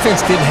 defense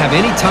didn't have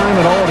any time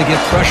at all to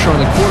get pressure on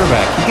the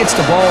quarterback. He gets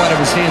the ball out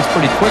of his hands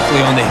pretty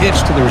quickly on the hitch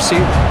to the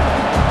receiver.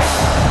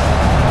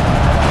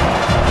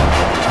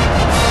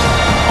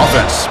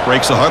 Offense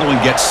breaks the huddle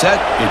and gets set.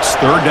 It's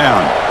third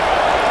down.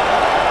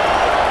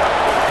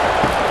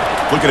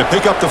 Looking to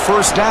pick up the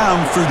first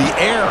down through the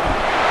air.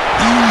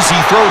 Easy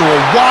throw to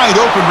a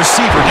wide-open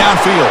receiver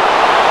downfield.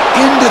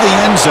 Into the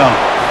end zone.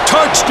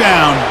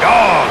 Touchdown,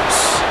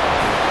 Dogs!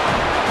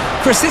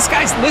 Chris, this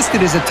guy's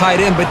listed as a tight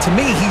end, but to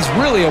me, he's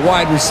really a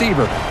wide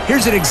receiver.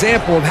 Here's an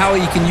example of how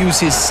he can use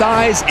his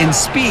size and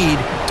speed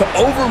to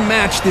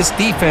overmatch this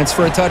defense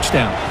for a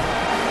touchdown.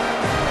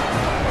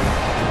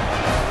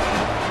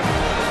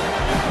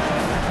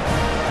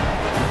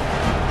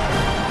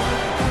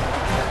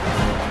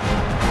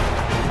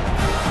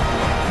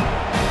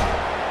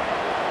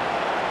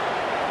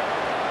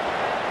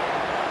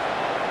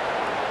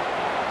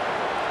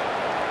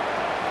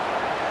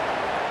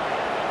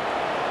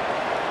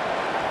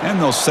 And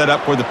they'll set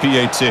up for the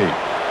PAT.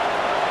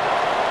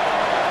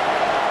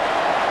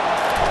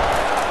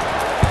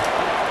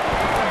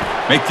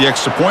 Make the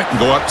extra point and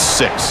go up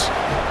 6.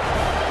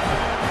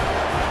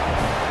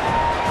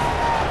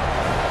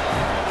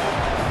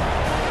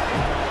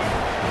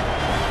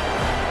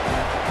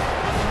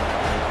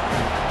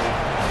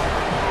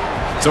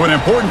 So an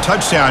important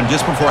touchdown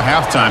just before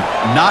halftime.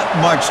 Not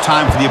much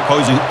time for the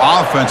opposing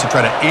offense to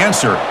try to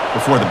answer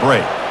before the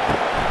break.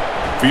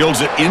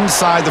 Fields it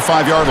inside the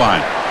 5-yard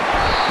line.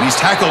 And he's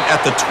tackled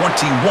at the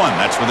 21.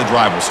 That's where the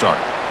drive will start.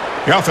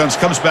 The offense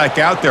comes back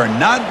out there.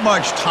 Not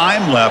much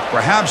time left.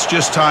 Perhaps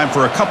just time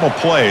for a couple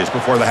plays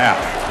before the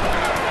half.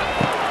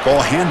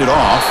 Ball handed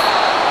off.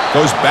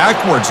 Goes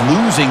backwards,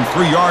 losing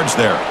 3 yards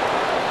there.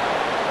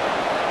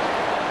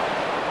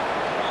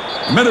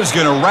 The minute's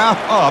going to wrap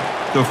up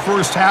the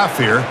first half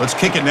here. Let's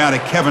kick it now to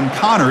Kevin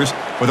Connors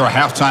with our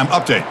halftime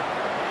update.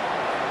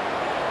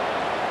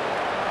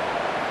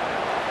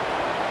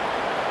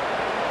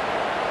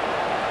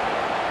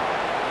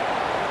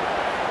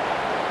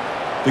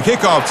 The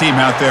kickoff team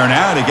out there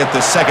now to get the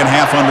second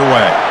half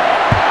underway.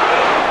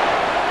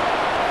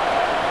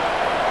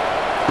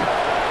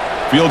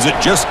 Fields it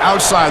just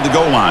outside the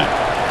goal line.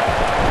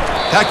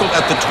 Tackled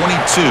at the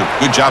 22.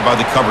 Good job by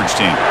the coverage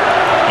team.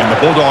 And the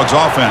Bulldogs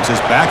offense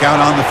is back out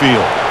on the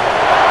field.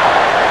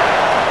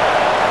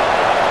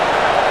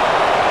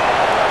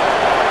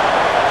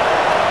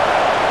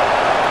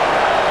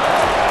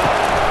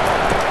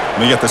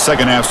 We get the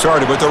second half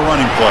started with the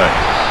running play.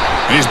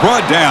 He's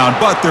brought down,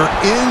 but there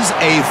is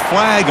a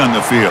flag on the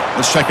field.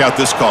 Let's check out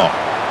this call.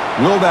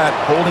 Will that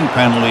holding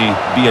penalty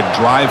be a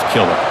drive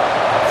killer?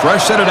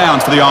 Fresh set of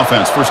downs for the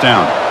offense. First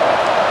down.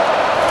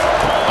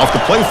 Off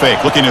the play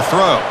fake, looking to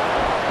throw.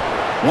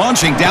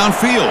 Launching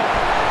downfield.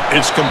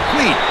 It's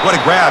complete. What a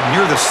grab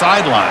near the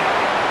sideline.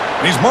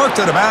 And he's marked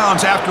out of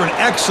bounds after an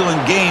excellent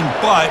game,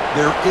 but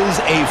there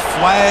is a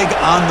flag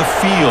on the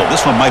field.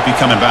 This one might be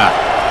coming back.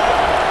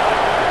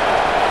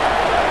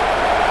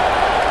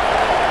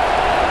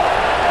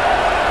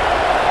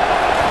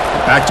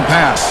 Back to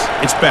pass.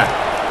 It's Beck.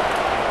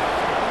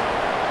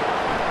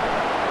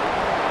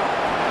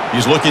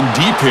 He's looking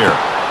deep here.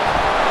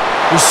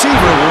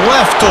 Receiver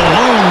left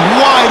alone,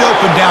 wide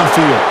open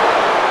downfield.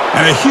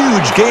 And a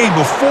huge gain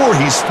before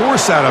he's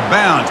forced out of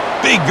bounds.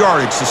 Big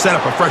yardage to set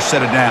up a fresh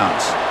set of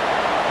downs.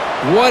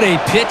 What a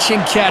pitch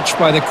and catch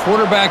by the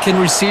quarterback and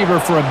receiver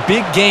for a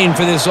big gain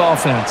for this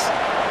offense.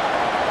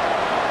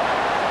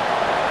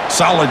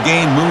 Solid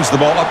gain, moves the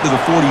ball up to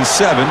the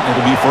 47.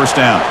 It'll be first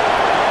down.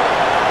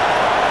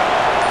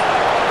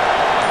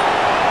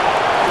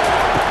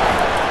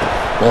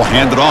 Ball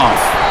handed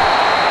off.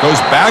 Goes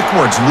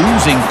backwards,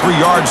 losing 3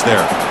 yards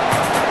there.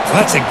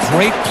 That's a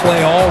great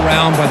play all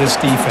around by this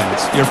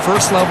defense. Your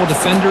first-level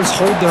defenders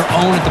hold their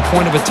own at the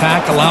point of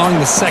attack, allowing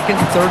the second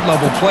and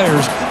third-level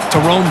players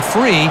to roam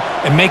free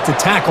and make the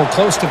tackle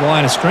close to the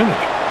line of scrimmage.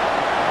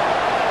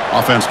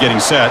 Offense getting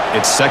set.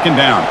 It's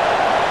second down.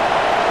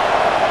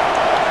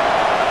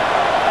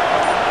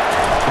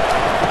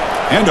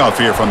 Handoff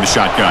here from the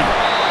shotgun.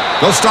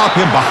 They'll stop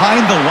him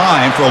behind the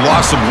line for a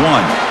loss of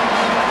 1.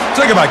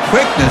 Talk about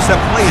quickness. That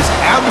play is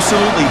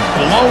absolutely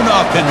blown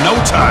up in no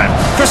time.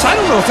 Chris, I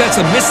don't know if that's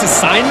a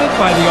misassignment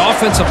by the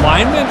offensive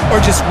lineman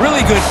or just really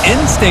good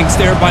instincts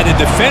there by the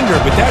defender,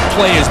 but that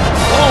play is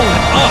blown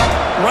up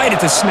right at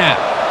the snap.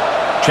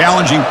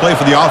 Challenging play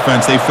for the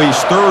offense. They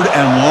face third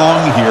and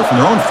long here from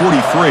their own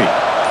 43.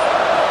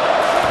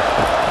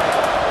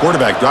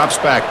 Quarterback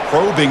drops back,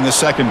 probing the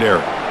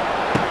secondary.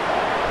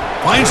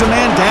 Finds a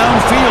man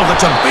downfield.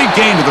 That's a big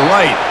gain to the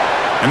right.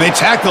 And they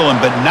tackle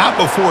him, but not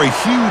before a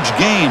huge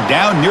gain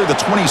down near the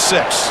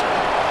 26.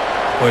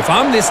 Well, if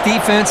I'm this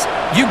defense,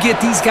 you get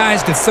these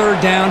guys to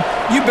third down,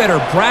 you better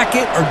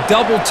bracket or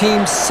double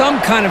team some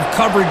kind of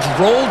coverage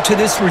rolled to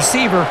this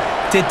receiver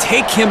to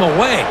take him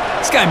away.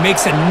 This guy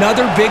makes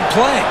another big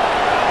play.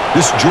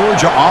 This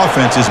Georgia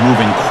offense is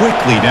moving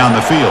quickly down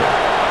the field.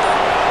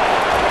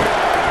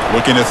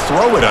 Looking to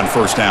throw it on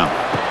first down.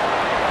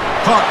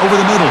 Caught over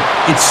the middle.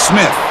 It's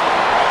Smith.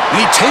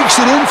 And he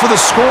takes it in for the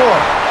score.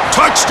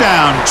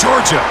 Touchdown,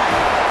 Georgia.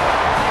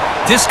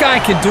 This guy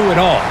can do it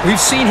all. We've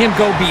seen him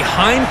go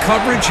behind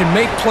coverage and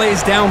make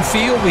plays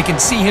downfield. We can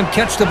see him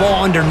catch the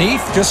ball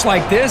underneath, just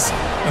like this.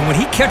 And when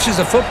he catches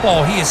a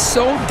football, he is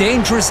so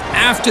dangerous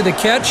after the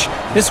catch.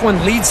 This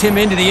one leads him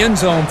into the end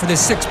zone for the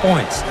 6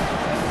 points.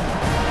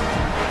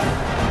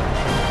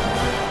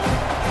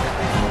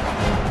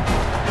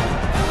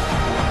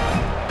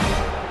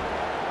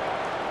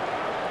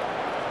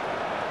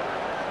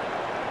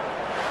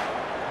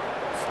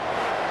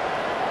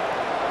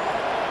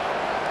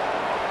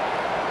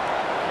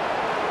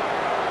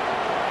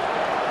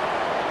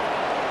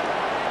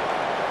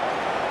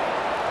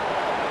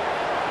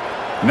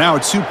 Now a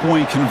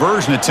 2-point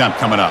conversion attempt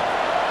coming up.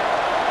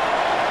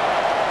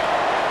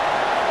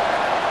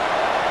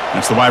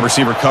 That's the wide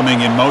receiver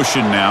coming in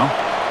motion now.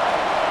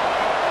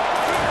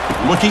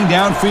 Looking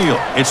downfield.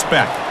 It's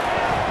Beck.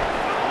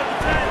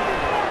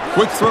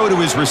 Quick throw to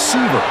his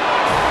receiver.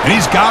 And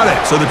he's got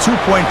it. So the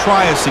 2-point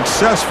try is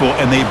successful,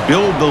 and they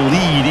build the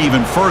lead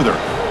even further.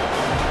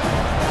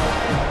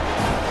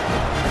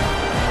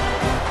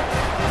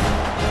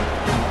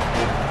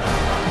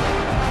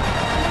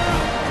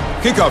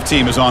 Kickoff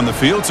team is on the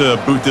field to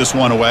boot this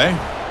one away.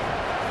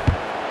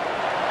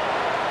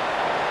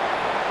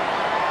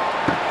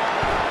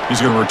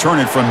 He's going to return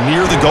it from near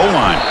the goal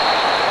line.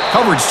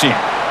 Coverage team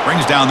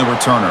brings down the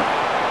returner.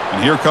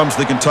 And here comes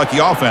the Kentucky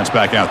offense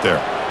back out there.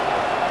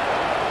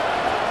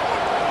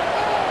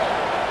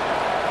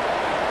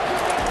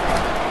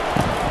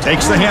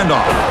 Takes the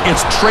handoff.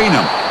 It's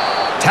Traynham.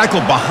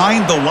 Tackled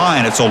behind the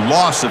line. It's a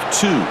loss of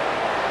 2.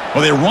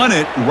 Well, they run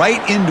it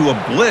right into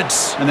a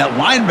blitz, and that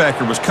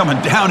linebacker was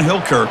coming downhill,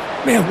 Kirk.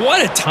 Man,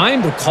 what a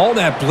time to call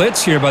that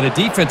blitz here by the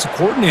defensive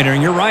coordinator.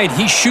 And you're right,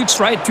 he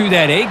shoots right through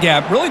that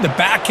A-gap. Really, the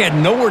back had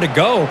nowhere to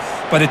go.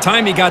 By the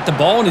time he got the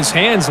ball in his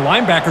hands, the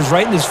linebacker's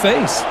right in his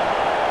face.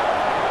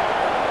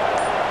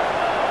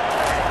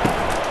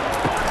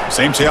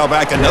 Same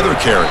tailback, another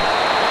carry.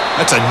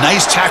 That's a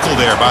nice tackle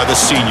there by the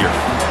senior.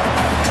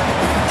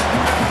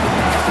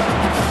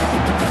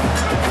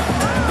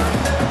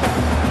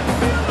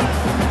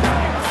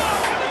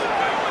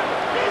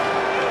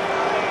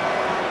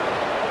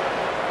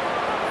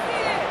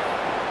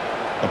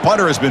 The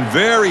punter has been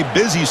very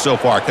busy so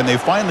far. Can they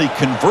finally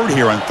convert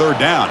here on third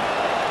down?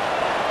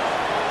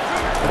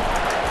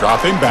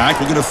 Dropping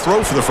back, looking to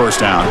throw for the first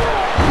down.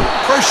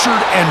 Pressured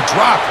and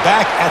dropped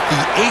back at the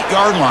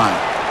 8-yard line.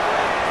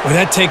 Well,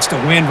 that takes the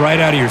wind right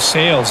out of your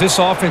sails. This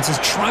offense is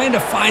trying to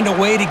find a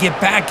way to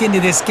get back into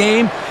this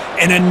game,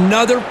 and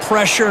another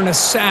pressure and a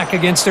sack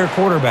against their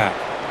quarterback.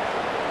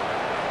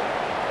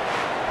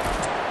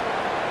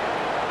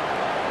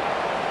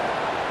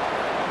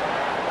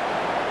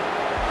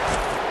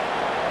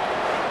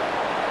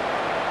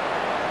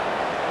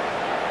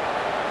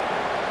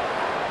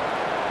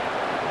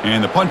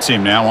 And the punt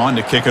team now on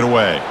to kick it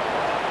away.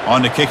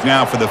 On to kick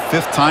now for the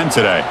 5th time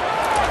today.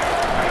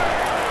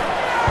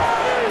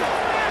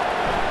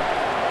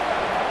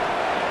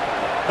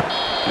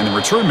 And the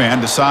return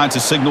man decides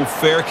to signal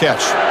fair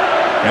catch.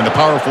 And the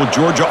powerful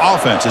Georgia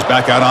offense is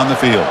back out on the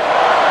field.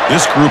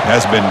 This group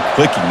has been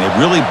clicking. They've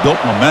really built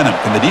momentum.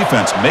 Can the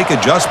defense make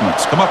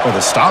adjustments? Come up with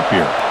a stop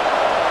here.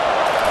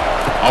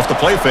 Off the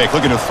play fake,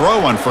 looking to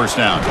throw on first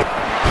down.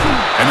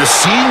 And the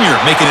senior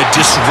making a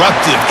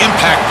disruptive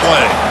impact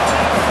play.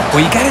 Well,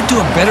 you got to do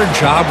a better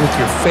job with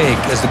your fake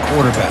as the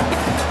quarterback.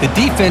 The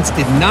defense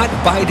did not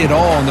bite at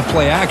all on the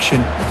play action,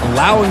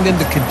 allowing them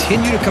to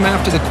continue to come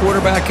after the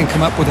quarterback and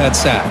come up with that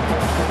sack.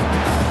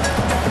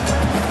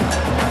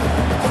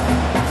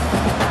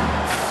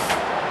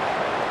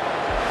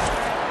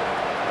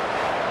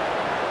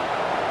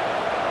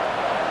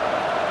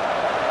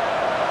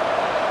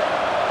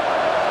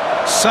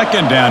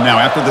 Second down now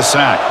after the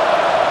sack.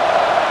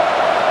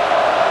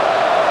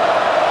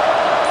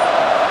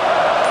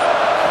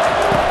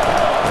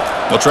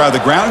 They'll try the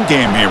ground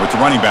game here with the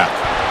running back.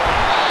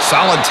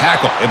 Solid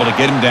tackle, able to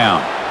get him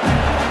down.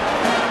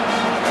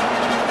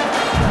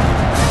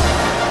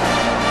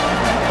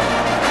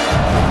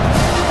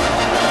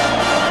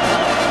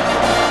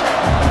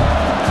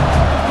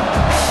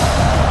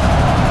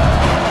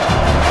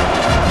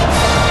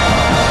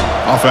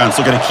 Offense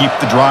looking to keep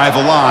the drive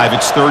alive.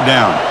 It's third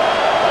down.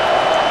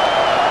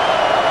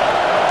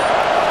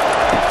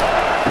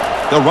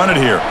 They'll run it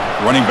here.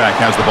 Running back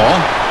has the ball.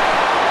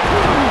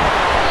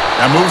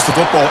 That moves the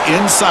football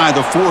inside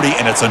the 40,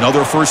 and it's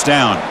another first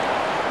down.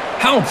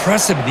 How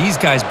impressive have these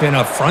guys been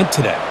up front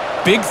today?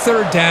 Big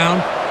third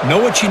down,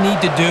 know what you need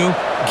to do,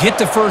 get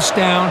the first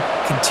down,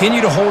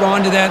 continue to hold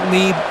on to that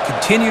lead,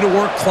 continue to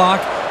work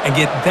clock, and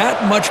get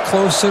that much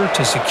closer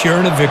to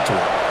securing a victory.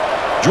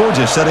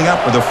 Georgia setting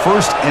up for the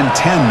 1st and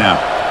 10 now.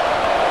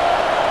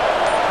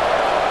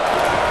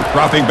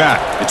 Dropping back.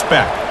 It's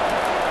back.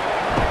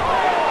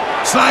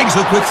 Snags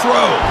the quick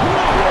throw.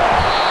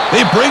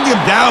 They bring him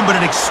down, but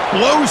an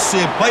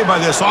explosive play by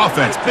this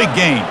offense. Big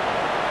gain.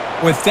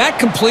 With that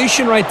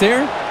completion right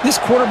there, this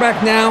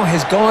quarterback now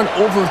has gone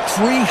over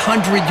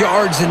 300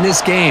 yards in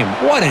this game.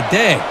 What a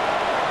day.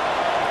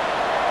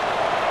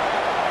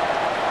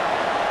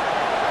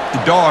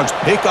 The Dogs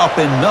pick up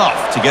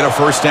enough to get a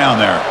first down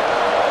there.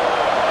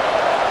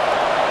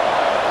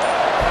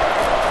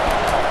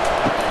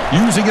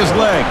 Using his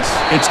legs,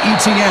 it's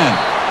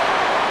ETN.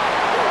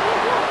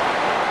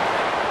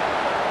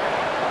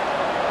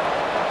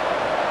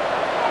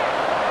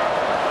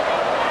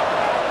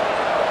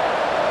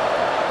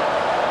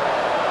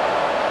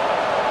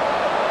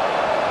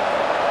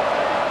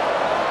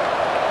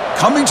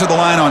 Coming to the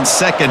line on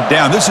 2nd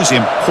down. This is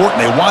important.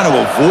 They want to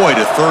avoid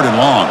a 3rd and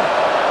long.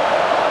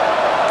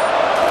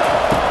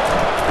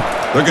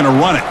 They're going to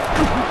run it.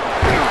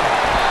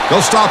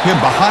 They'll stop him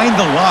behind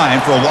the line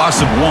for a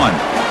loss of 1.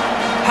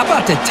 How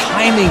about the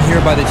timing here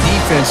by the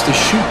defense to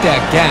shoot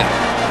that gap?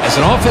 As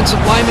an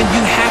offensive lineman,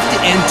 you have to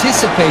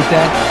anticipate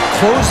that,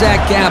 close that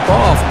gap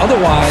off.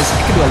 Otherwise,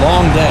 it could be a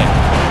long day.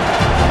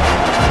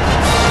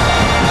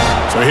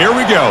 So here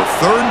we go,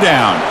 3rd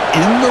down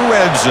in the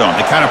red zone.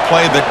 The kind of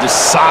play that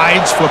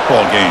decides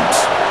football games.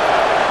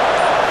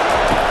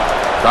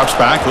 Drops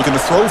back, looking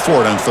to throw for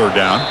it on 3rd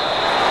down.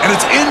 And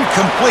it's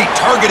incomplete,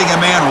 targeting a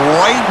man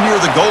right near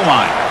the goal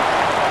line.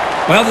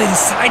 Well, they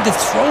decide to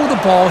throw the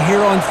ball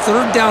here on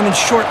 3rd down and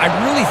short. I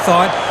really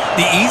thought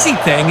the easy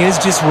thing is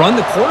just run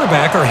the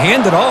quarterback or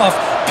hand it off,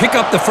 pick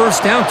up the first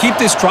down, keep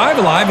this drive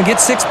alive, and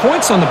get 6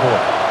 points on the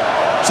board.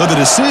 So the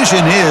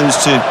decision is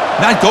to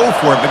not go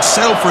for it, but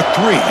settle for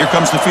 3. Here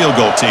comes the field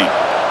goal team.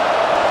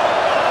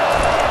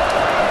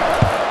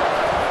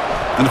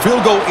 And the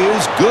field goal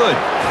is good.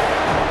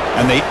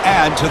 And they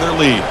add to their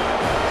lead.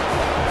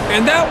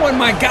 And that one,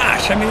 my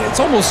gosh, I mean, it's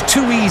almost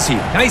too easy.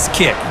 Nice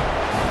kick.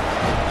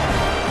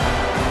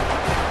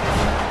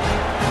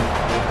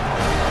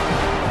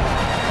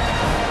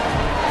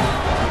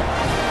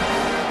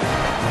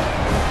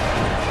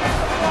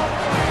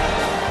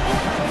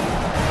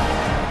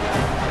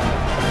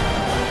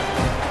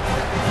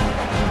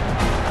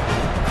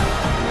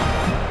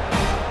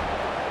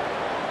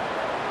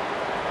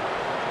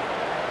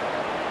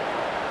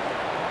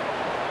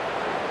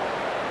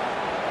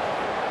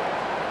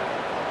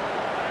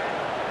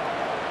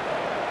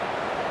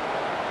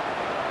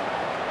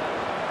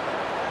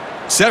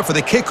 Set for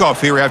the kickoff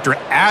here after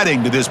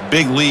adding to this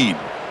big lead.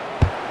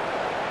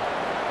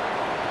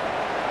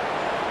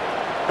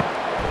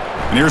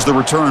 And here's the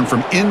return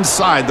from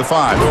inside the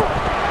 5.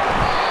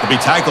 He'll be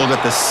tackled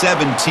at the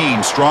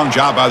 17. Strong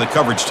job by the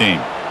coverage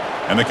team.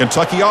 And the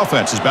Kentucky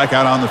offense is back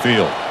out on the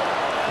field.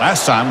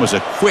 Last time was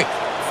a quick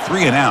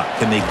 3 and out.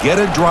 Can they get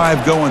a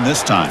drive going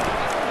this time?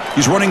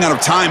 He's running out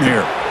of time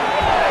here.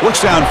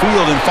 Looks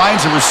downfield and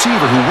finds a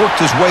receiver who worked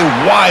his way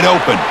wide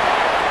open.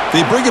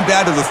 They bring him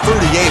down to the 38,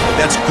 but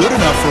that's good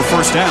enough for a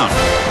first down.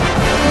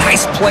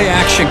 Nice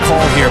play-action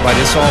call here by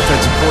this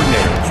offensive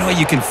coordinator. You know,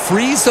 you can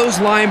freeze those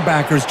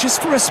linebackers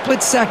just for a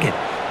split second.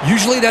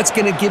 Usually that's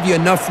going to give you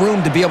enough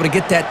room to be able to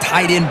get that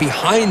tight end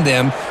behind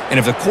them, and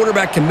if the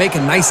quarterback can make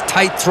a nice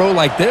tight throw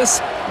like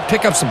this,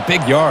 pick up some big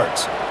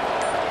yards.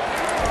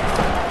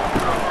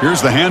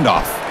 Here's the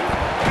handoff.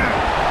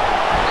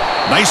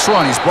 Nice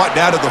run. He's brought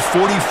down to the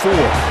 44.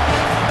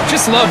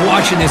 Just love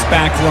watching this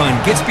back run.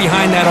 Gets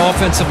behind that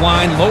offensive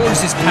line,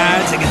 lowers his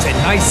pads, and gets a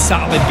nice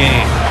solid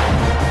gain.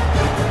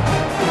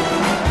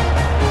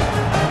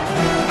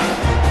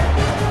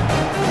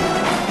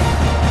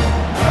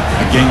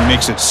 The gain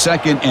makes it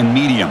 2nd and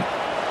medium.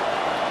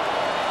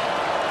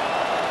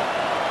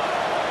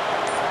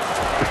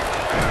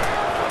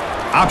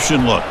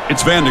 Option look.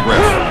 It's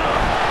Vandegrift.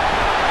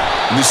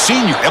 And the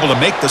senior able to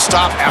make the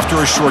stop after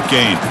a short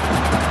gain.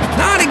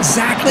 Not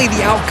exactly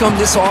the outcome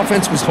this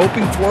offense was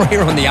hoping for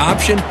here on the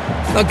option.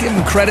 I'll give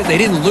them credit. They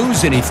didn't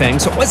lose anything,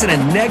 so it wasn't a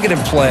negative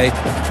play.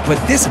 But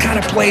this kind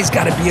of play's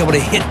got to be able to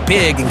hit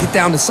big and get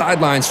down the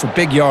sidelines for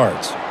big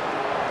yards.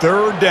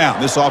 3rd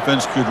down. This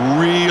offense could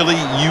really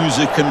use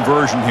a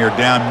conversion here,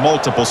 down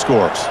multiple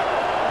scores.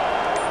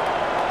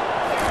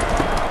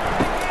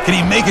 Can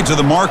he make it to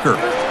the marker?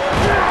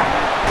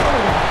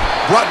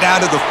 Brought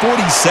down to the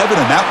 47,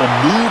 and that will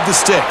move the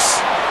sticks.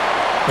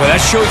 Well,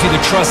 that shows you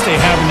the trust they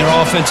have in their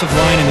offensive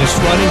line in this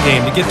running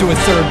game. To get to a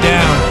 3rd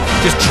down,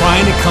 just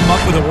trying to come up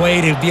with a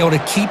way to be able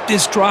to keep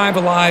this drive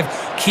alive,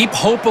 keep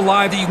hope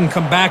alive that you can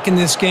come back in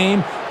this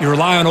game. You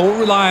rely on Old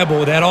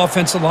Reliable with that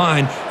offensive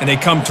line, and they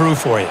come through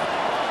for you.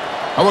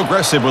 How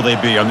aggressive will they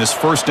be on this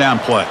first down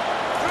play?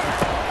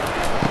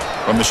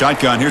 From the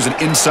shotgun, here's an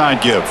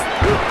inside give.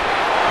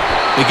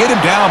 They get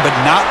him down, but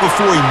not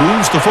before he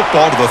moves the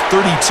football to the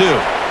 32.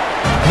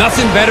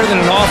 Nothing better than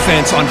an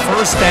offense on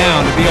first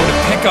down to be able to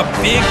pick up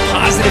big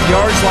positive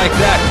yards like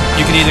that.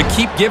 You can either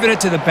keep giving it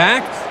to the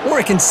back, or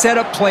it can set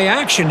up play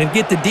action and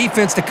get the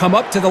defense to come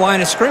up to the line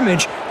of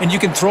scrimmage, and you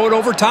can throw it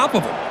over top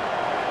of them.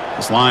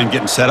 This line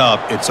getting set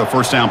up. It's a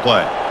first down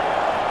play.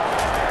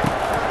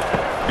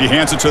 He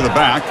hands it to the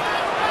back.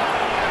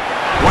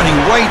 Running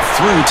right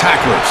through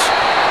tacklers.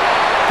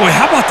 Boy,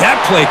 how about that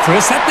play,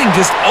 Chris? That thing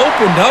just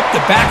opened up.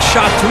 The back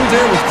shot through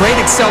there with great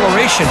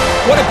acceleration.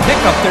 What a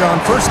pickup there on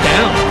first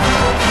down.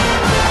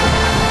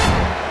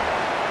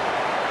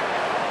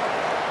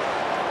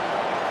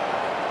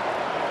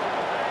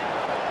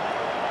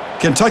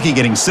 Kentucky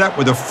getting set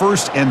with a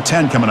 1st and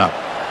 10 coming up.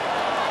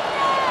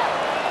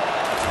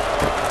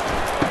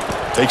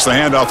 Takes the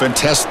handoff and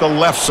tests the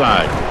left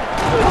side.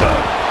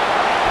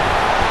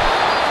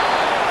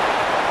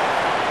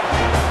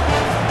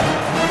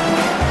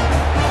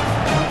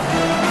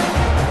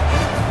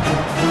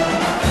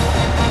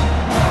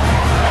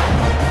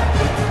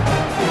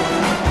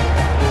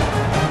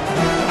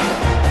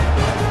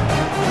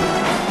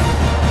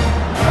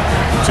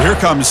 So here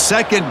comes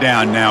second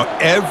down now.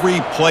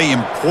 Every play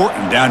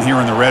important down here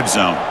in the red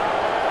zone.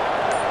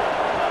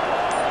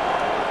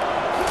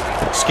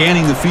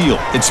 Scanning the field.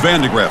 It's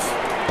Vandegrift.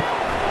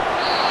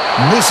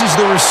 Misses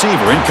the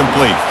receiver.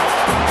 Incomplete.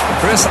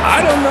 Chris,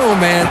 I don't know,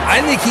 man.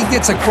 I think he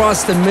gets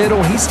across the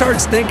middle. He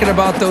starts thinking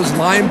about those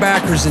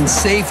linebackers and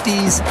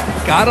safeties.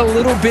 Got a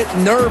little bit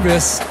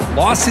nervous.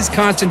 Lost his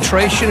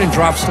concentration and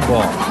drops the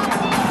ball.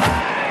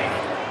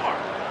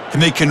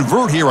 Can they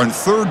convert here on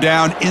 3rd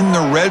down in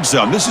the red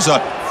zone? This is a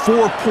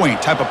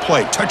 4-point type of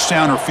play.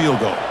 Touchdown or field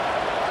goal.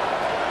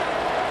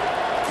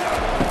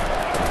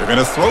 They're going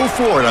to throw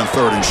for it on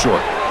 3rd and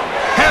short.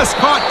 Pass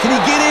caught. Can he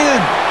get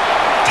in?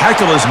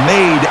 Tackle is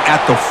made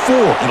at the 4.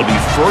 It'll be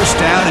first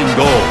down and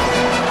goal.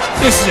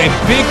 This is a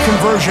big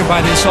conversion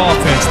by this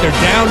offense. They're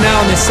down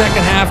now in the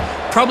second half.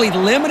 Probably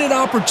limited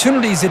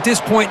opportunities at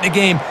this point in the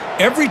game.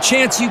 Every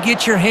chance you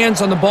get your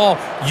hands on the ball,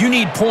 you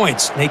need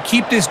points. They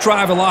keep this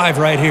drive alive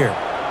right here.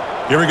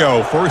 Here we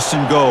go. 1st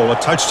and goal. A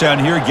touchdown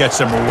here gets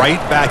them right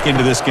back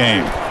into this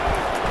game.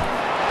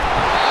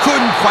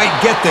 Couldn't quite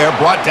get there.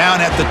 Brought down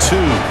at the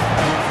 2.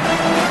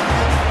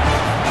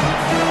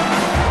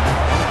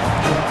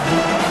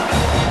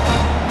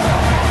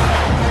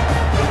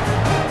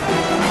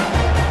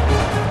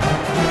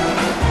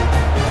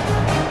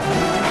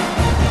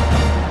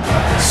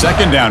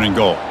 Second down and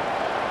goal.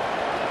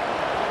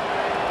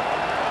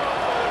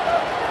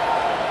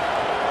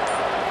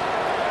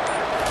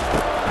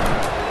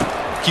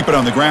 Keep it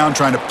on the ground,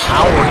 trying to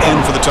power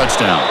in for the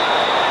touchdown.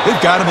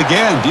 They've got him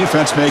again.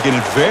 Defense making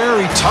it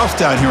very tough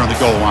down here on the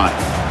goal line.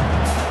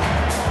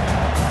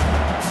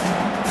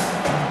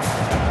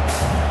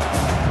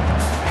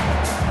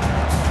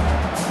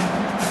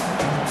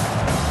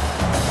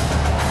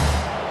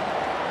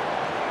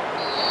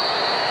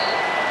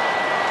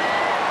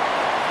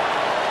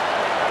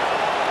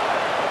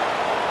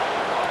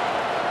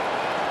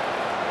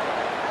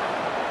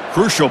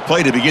 Crucial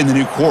play to begin the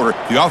new quarter.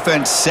 The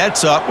offense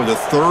sets up with a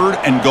 3rd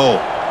and goal.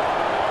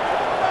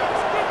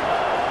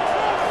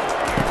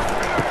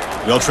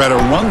 They'll try to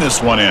run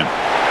this one in.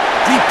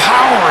 He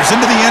powers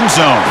into the end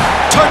zone.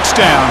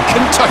 Touchdown,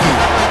 Kentucky.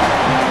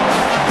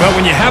 Well,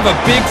 when you have a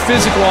big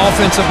physical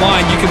offensive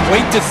line, you can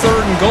wait to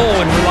 3rd and goal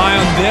and rely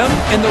on them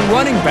and the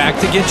running back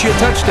to get you a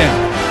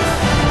touchdown.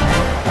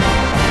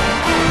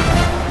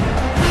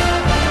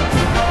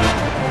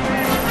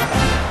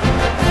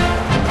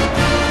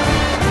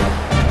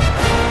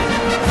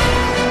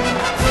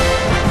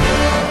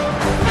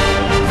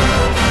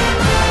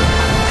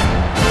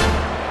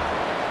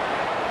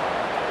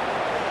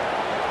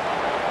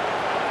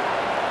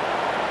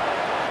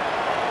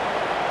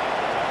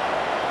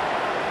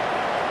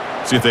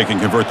 See if they can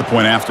convert the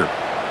point after.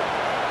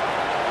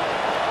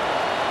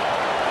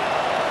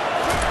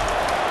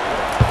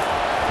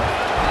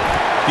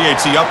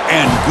 PAT up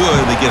and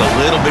good. They get a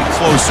little bit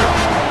closer.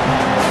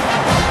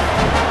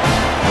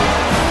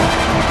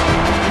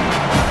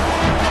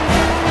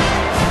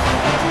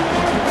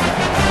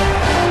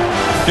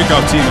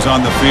 Kickoff team is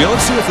on the field.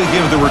 Let's see if they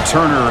give the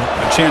returner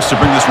a chance to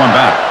bring this one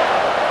back.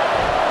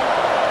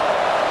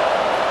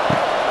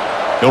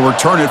 He'll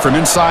return it from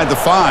inside the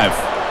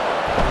 5.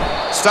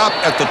 Stop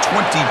at the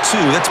 22.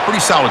 That's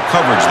pretty solid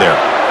coverage there.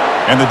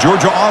 And the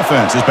Georgia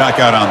offense is back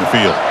out on the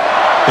field.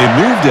 They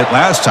moved it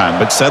last time,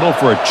 but settled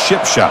for a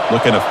chip shot,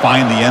 looking to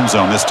find the end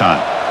zone this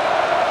time.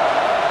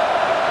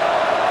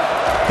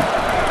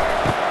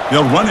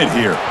 They'll run it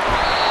here.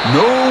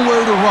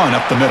 Nowhere to run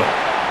up the middle.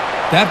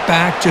 That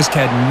back just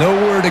had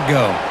nowhere to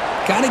go.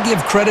 Got to give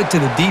credit to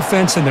the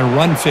defense and their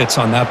run fits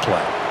on that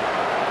play.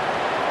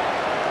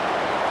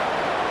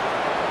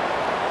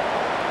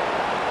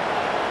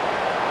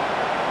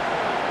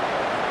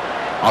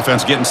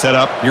 Offense getting set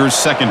up. Here's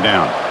second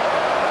down.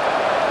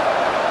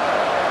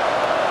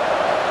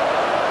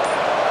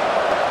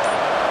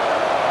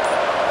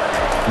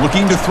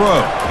 Looking to throw.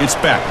 It's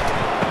Beck.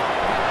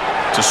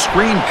 It's a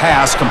screen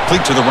pass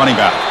complete to the running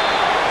back.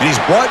 And he's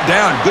brought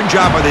down. Good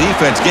job by the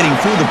defense getting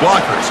through the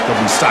blockers. He'll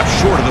be stopped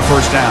short of the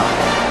first down.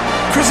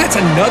 Chris, that's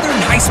another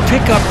nice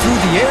pickup through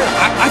the air.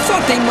 I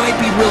thought they might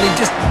be really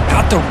just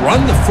out to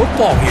run the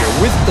football here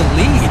with the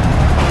lead.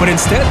 But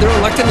instead, they're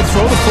electing to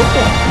throw the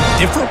football.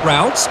 Different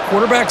routes,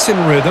 quarterbacks in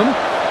rhythm.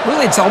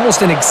 Really, it's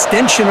almost an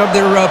extension of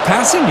their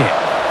passing game.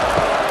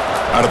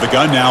 Out of the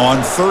gun now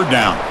on third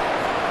down.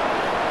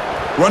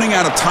 Running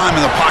out of time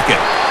in the pocket.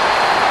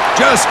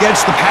 Just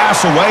gets the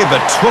pass away,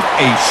 but took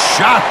a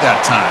shot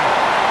that time.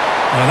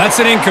 Well, that's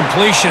an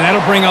incompletion.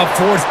 That'll bring up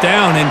fourth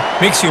down and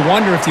makes you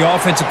wonder if the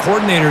offensive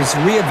coordinator is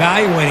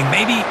reevaluating.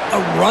 Maybe a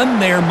run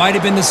there might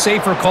have been the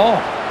safer call.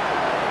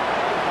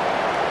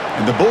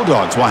 And the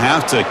Bulldogs will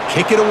have to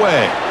kick it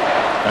away.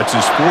 That's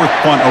his fourth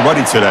punt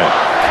already today.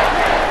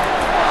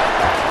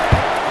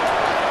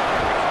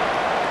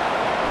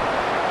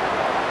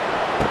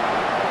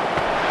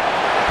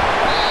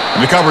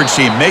 And the coverage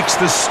team makes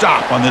the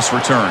stop on this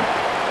return.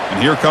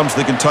 And here comes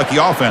the Kentucky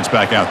offense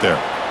back out there.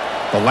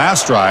 The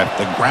last drive,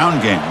 the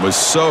ground game was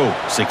so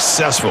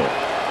successful.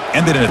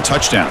 Ended in a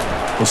touchdown.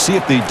 We'll see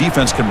if the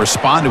defense can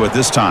respond to it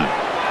this time.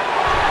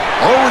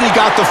 Already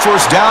got the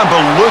first down,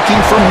 but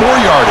looking for more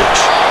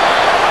yardage.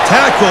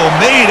 Tackle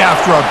made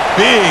after a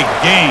big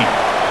gain.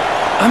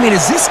 I mean,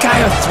 is this guy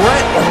a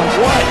threat or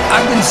what?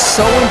 I've been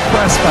so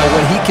impressed by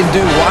what he can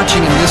do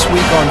watching him this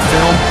week on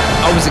film.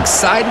 I was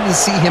excited to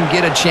see him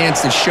get a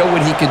chance to show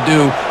what he could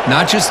do,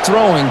 not just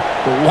throwing,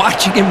 but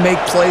watching him make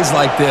plays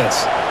like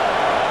this.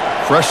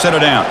 Fresh set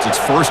of downs. It's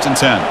 1st and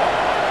 10.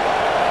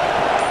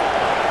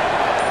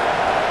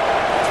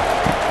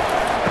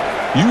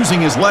 Using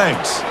his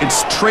legs.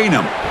 It's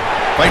Trainum.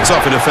 Fights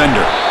off a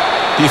defender.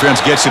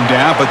 Defense gets him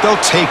down, but they'll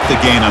take the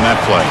gain on that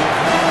play.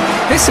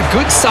 It's a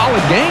good,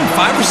 solid gain.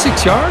 5 or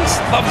 6 yards.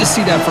 Love to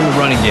see that from the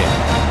running game.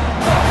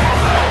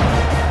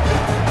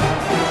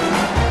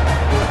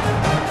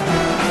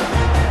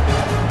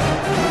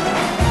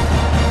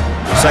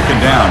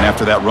 Second down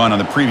after that run on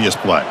the previous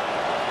play.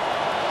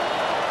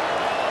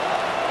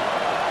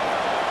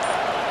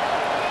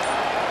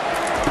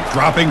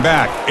 Dropping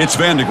back, it's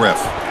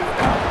Vandegrift.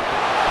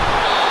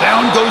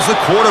 Down goes the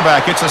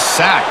quarterback. It's a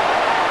sack.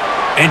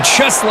 And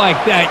just like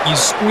that, you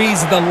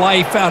squeeze the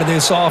life out of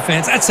this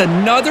offense. That's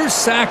another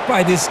sack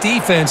by this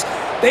defense.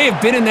 They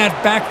have been in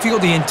that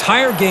backfield the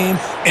entire game,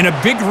 and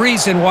a big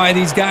reason why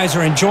these guys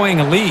are enjoying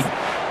a lead.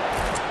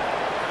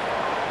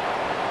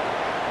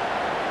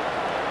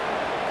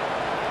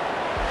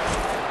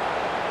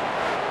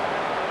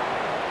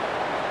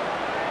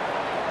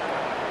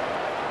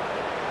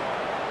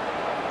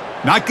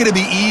 Not going to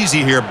be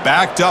easy here.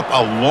 Backed up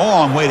a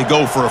long way to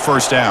go for a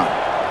first down.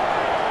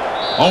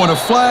 Oh, and a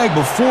flag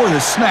before the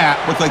snap.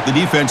 Looked like the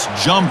defense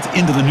jumped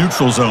into the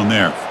neutral zone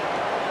there.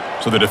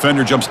 So the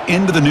defender jumps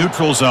into the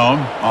neutral zone.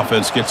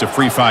 Offense gets a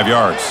free 5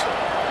 yards.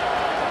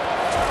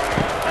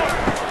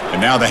 And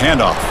now the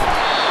handoff.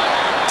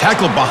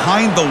 Tackled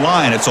behind the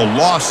line. It's a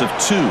loss of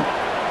 2.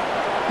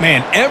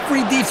 Man,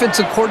 every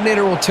defensive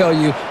coordinator will tell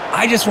you,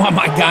 I just want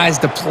my guys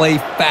to play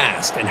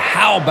fast. And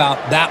how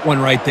about that one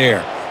right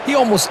there? He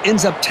almost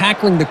ends up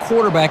tackling the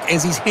quarterback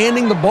as he's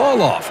handing the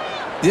ball off.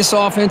 This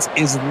offense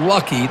is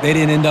lucky they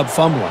didn't end up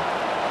fumbling.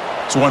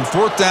 So on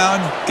fourth down,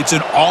 it's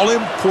an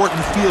all-important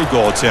field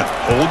goal attempt.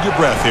 Hold your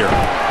breath here.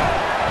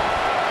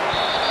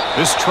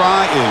 This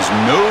try is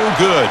no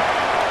good.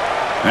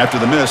 And after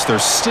the miss, they're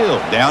still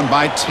down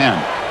by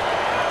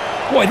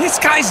 10. Boy, this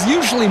guy's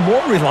usually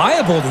more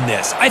reliable than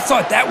this. I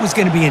thought that was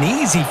going to be an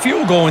easy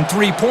field goal and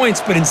 3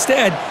 points, but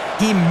instead,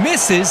 he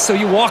misses, so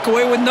you walk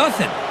away with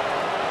nothing.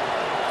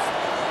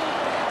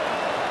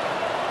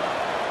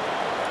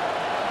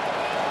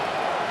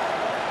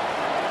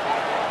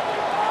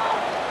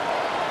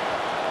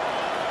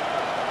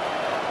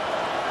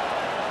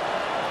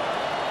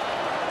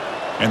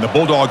 And the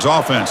Bulldogs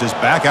offense is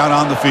back out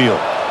on the field.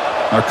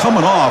 They're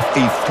coming off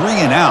a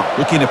 3-and-out,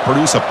 looking to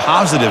produce a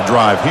positive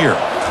drive here.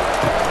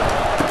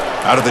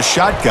 Out of the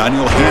shotgun,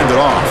 he'll hand it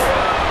off.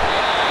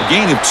 A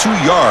gain of 2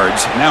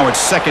 yards. Now it's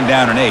 2nd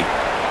down and 8.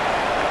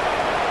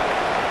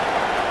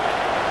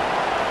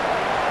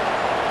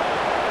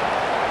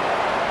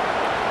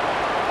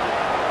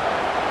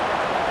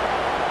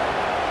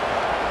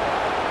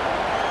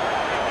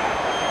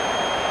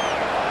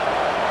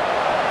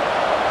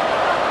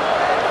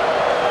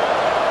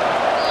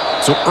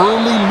 So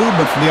early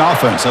movement from the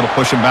offense. That'll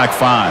push him back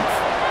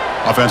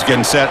 5. Offense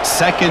getting set.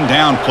 2nd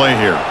down play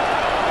here.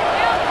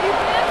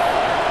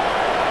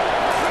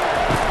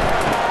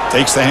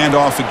 Takes the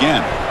handoff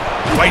again.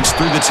 Fights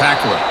through the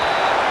tackler.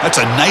 That's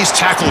a nice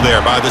tackle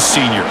there by the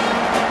senior.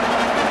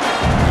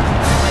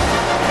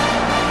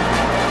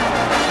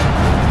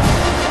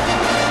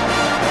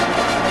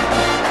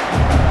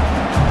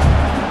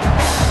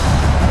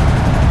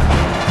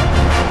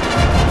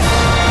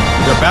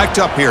 They're backed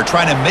up here,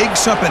 trying to make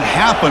something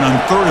happen on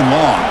 3rd and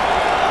long.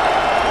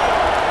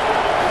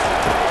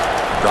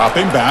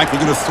 Dropping back,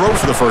 looking to throw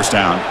for the first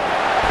down.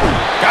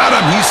 Got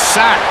him, he's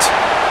sacked.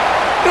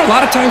 You know, a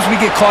lot of times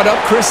we get caught up,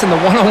 Chris, in the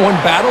one-on-one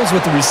battles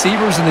with the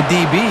receivers and the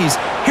DBs.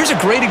 Here's a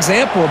great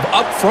example of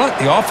up front,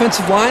 the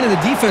offensive line and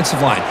the defensive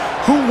line.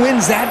 Who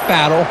wins that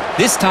battle?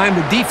 This time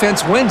the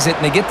defense wins it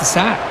and they get the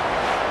sack.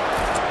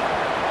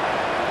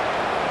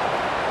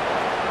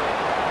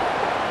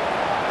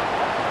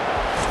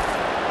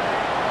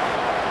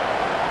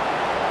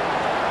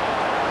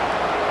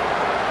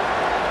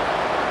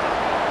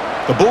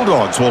 The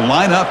Bulldogs will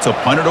line up to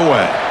punt it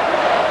away.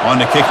 On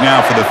the kick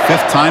now for the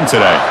 5th time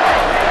today.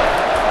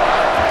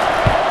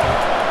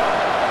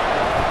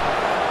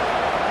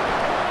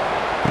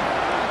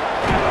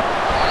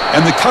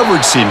 And the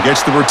coverage team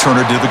gets the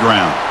returner to the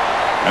ground.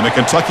 And the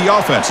Kentucky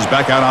offense is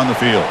back out on the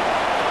field.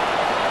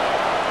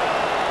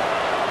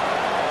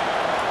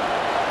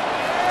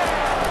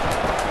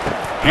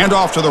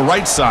 Handoff to the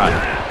right side.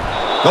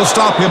 They'll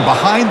stop him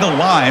behind the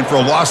line for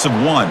a loss of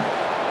 1.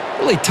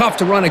 Really tough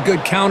to run a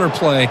good counter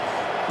play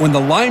when the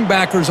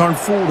linebackers aren't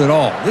fooled at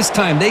all. This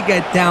time they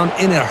get down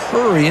in a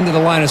hurry into the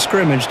line of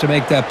scrimmage to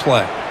make that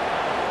play.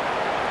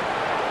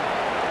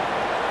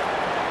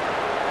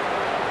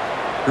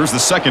 Here's the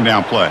 2nd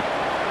down play.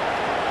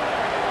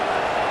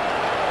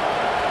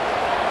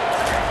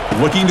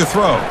 Looking to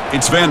throw.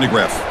 It's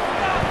Vandegrift.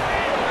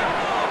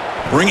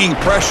 Bringing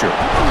pressure.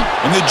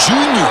 And the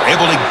junior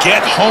able to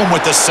get home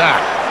with the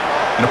sack.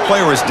 And the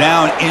player is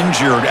down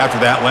injured after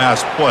that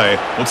last play.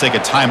 We'll take a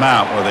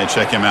timeout while they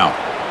check him out.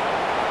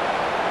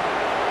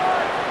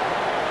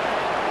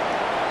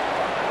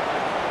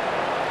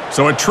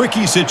 So a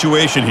tricky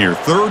situation here.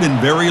 3rd and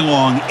very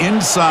long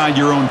inside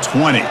your own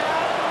 20.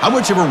 How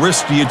much of a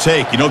risk do you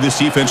take? You know this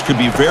defense could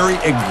be very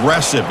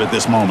aggressive at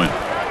this moment.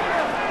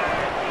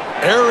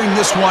 Airing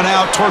this one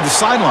out toward the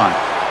sideline.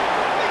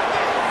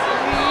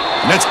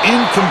 And that's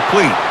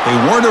incomplete. They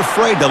weren't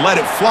afraid to let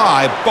it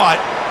fly, but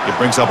it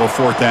brings up a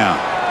 4th down.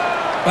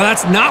 Well,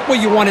 that's not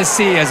what you want to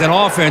see as an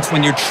offense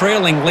when you're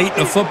trailing late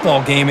in a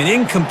football game. An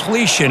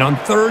incompletion on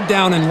 3rd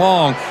down and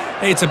long.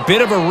 Hey, it's a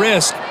bit of a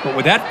risk, but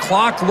with that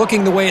clock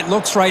looking the way it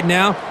looks right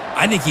now,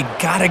 I think you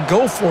got to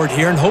go for it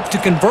here and hope to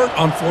convert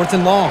on 4th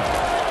and long.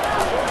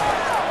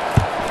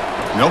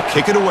 They'll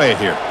kick it away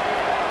here.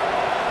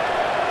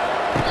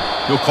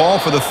 He'll call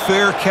for the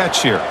fair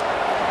catch here.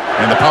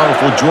 And the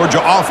powerful Georgia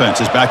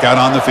offense is back out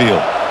on the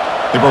field.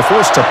 They were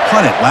forced to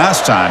punt it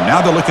last time. Now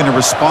they're looking to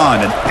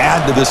respond and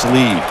add to this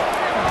lead.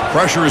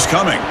 Pressure is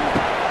coming.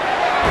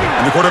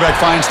 And the quarterback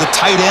finds the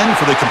tight end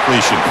for the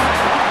completion.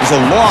 There's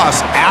a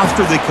loss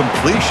after the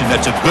completion.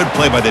 That's a good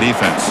play by the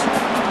defense.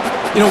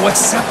 You know, what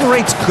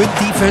separates good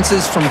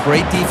defenses from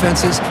great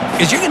defenses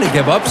is you're going to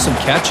give up some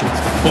catches.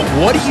 But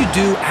what do you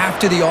do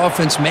after the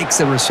offense makes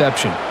the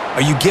reception?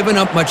 Are you giving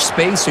up much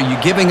space? Are you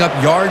giving up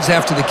yards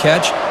after the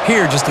catch?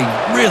 Here, just a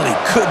really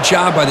good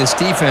job by this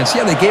defense.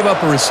 Yeah, they gave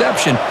up a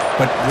reception,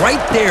 but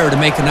right there to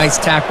make a nice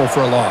tackle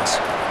for a loss.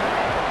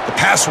 The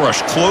pass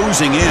rush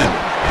closing in.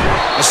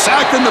 The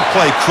sack in the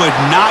play could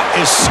not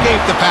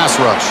escape the pass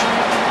rush.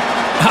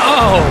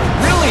 Oh,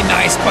 really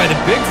nice by the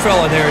big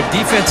fella there at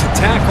defensive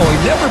tackle. He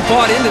never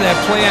bought into that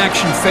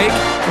play-action fake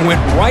and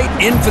went right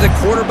in for the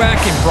quarterback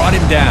and brought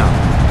him down.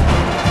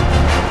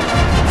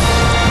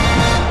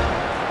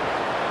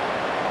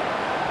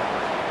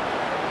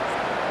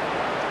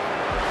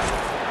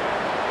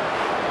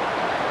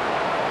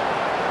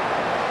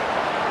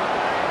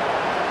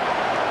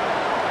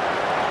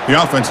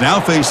 The offense now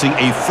facing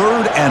a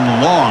 3rd and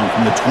long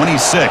from the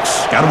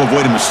 26. Got to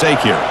avoid a mistake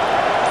here.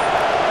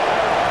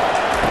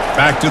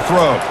 Back to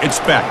throw. It's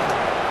Beck.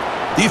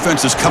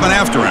 Defense is coming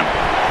after him.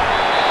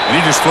 And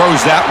he just throws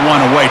that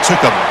one away.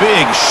 Took a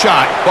big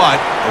shot, but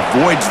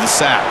avoids the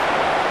sack.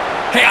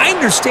 Hey, I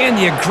understand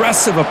the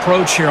aggressive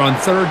approach here on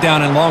 3rd down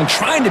and long,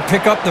 trying to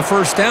pick up the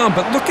 1st down,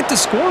 but look at the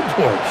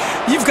scoreboard.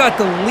 You've got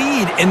the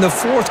lead in the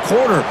 4th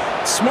quarter.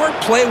 Smart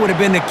play would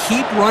have been to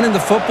keep running the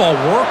football,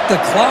 work the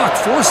clock,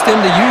 force them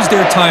to use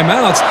their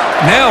timeouts.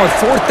 Now at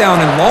 4th down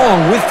and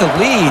long with the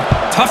lead.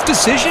 Tough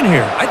decision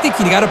here. I think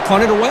you got to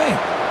punt it away.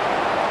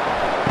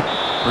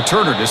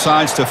 Returner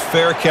decides to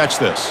fair catch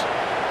this.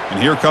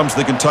 And here comes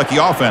the Kentucky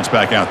offense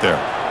back out there.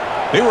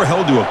 They were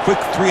held to a quick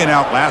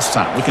 3-and-out last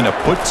time, looking to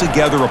put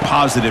together a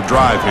positive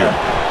drive here.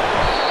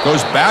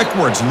 Goes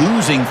backwards,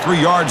 losing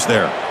 3 yards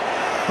there.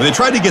 When they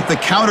tried to get the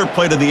counter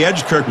play to the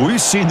edge, Kirk,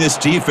 we've seen this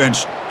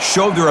defense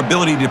show their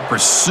ability to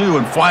pursue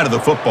and fly to the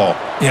football.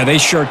 Yeah, they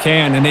sure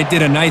can, and they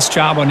did a nice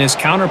job on this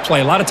counter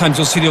play. A lot of times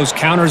you'll see those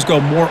counters go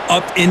more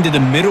up into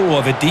the middle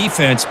of a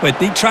defense, but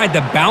they tried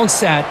to bounce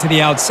that to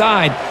the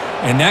outside,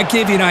 and that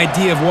gave you an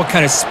idea of what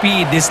kind of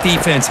speed this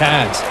defense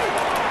has.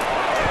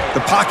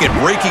 The pocket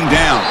breaking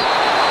down.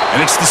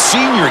 And it's the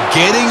senior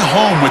getting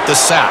home with the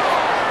sack.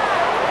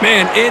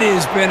 Man, it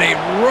has been a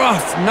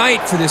rough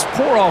night for this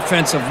poor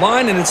offensive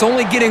line, and it's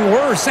only getting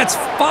worse. That's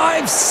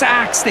 5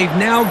 sacks they've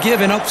now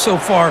given up so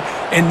far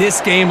in this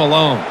game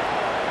alone.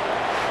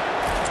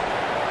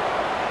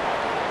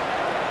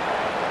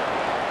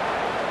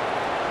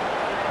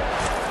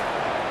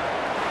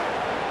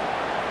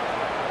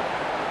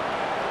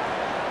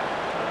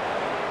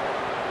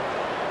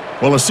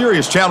 Well, a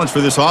serious challenge for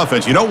this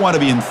offense. You don't want to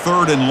be in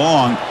 3rd and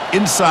long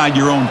inside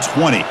your own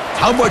 20.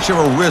 How much of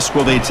a risk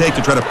will they take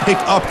to try to pick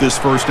up this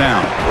 1st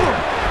down?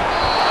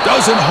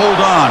 Doesn't hold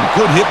on.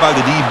 Good hit by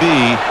the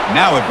DB.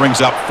 Now it brings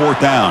up 4th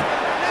down.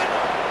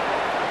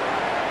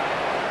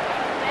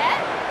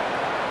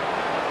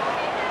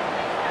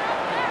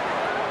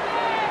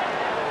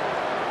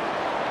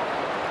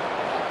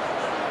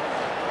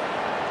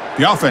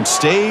 The offense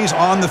stays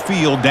on the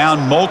field,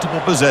 down multiple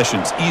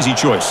possessions. Easy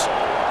choice.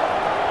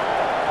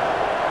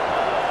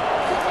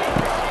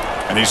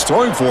 And he's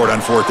throwing for it on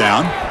 4th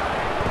down.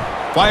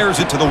 Fires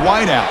it to the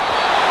wideout.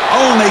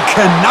 Oh, and they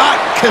cannot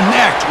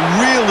connect.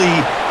 Really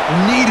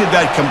needed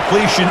that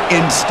completion.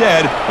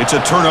 Instead, it's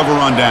a turnover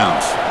on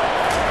downs.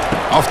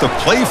 Off the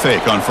play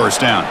fake on 1st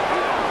down.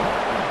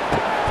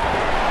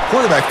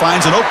 Quarterback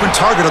finds an open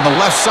target on the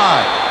left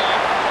side.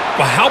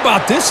 Well, how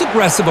about this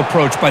aggressive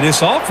approach by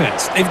this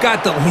offense? They've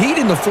got the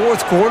lead in the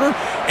 4th quarter,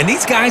 and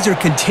these guys are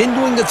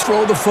continuing to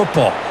throw the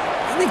football.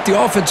 I think the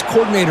offense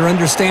coordinator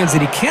understands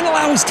that he can't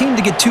allow his team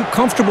to get too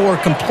comfortable or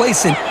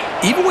complacent,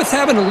 even with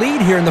having a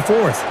lead here in the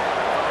 4th.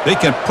 They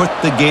can put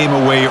the game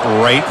away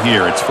right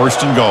here. It's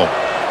 1st and goal.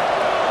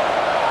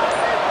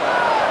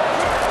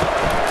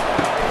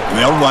 And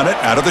they'll run it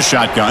out of the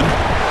shotgun.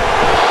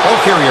 Ball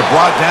carrier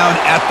brought down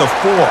at the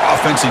 4.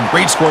 Offense in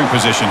great scoring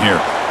position here.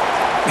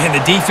 Man,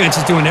 the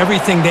defense is doing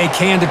everything they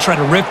can to try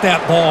to rip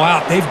that ball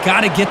out. They've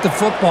got to get the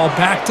football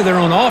back to their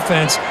own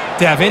offense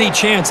to have any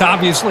chance,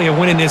 obviously, of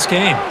winning this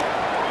game.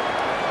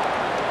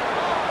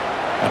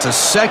 That's a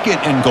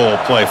 2nd and goal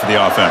play for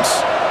the offense.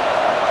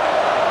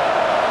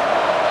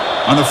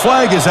 And the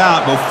flag is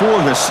out before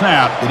the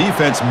snap. The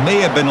defense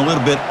may have been a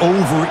little bit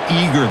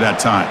over-eager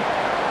that time.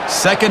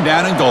 2nd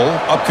down and goal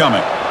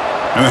upcoming.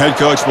 And the head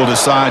coach will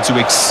decide to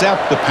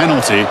accept the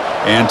penalty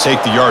and take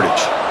the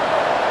yardage.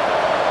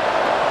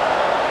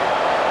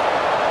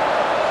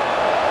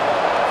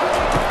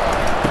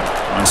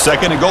 On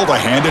 2nd and goal,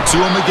 they hand it to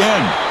him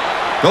again.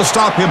 They'll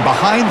stop him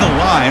behind the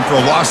line for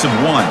a loss of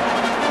 1.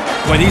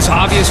 Boy, these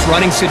obvious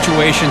running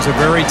situations are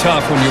very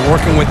tough when you're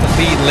working with the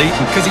lead late,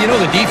 because you know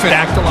the defense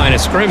act the line of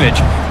scrimmage,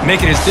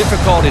 make it as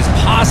difficult as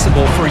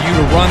possible for you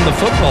to run the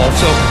football.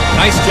 So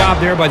nice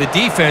job there by the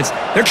defense.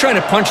 They're trying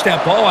to punch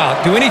that ball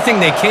out, do anything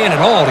they can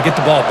at all to get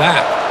the ball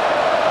back.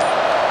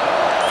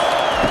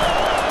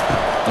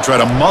 They'll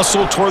try to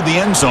muscle toward the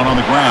end zone on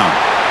the ground.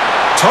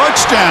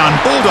 Touchdown,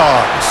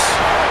 Bulldogs.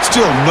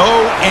 Still no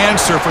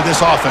answer for this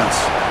offense.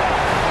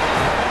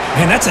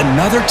 Man, that's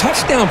another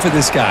touchdown for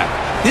this guy.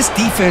 This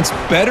defense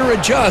better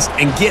adjust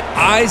and get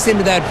eyes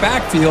into that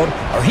backfield,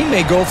 or he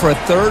may go for a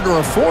 3rd or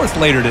a 4th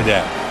later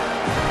today.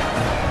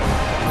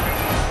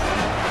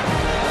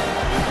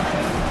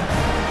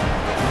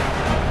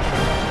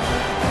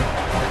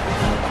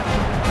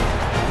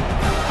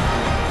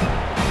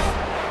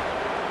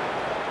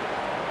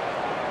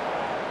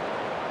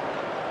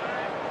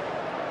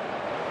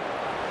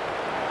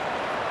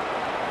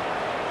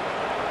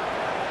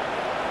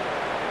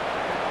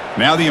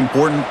 Now the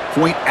important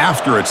point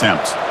after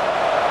attempt.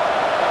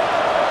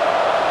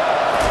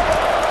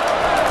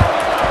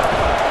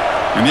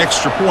 And the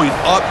extra point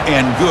up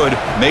and good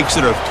makes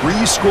it a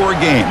 3-score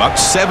game, up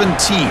 17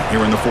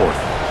 here in the 4th.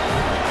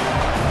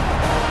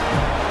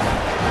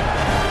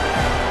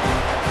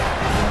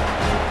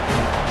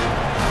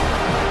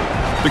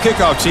 The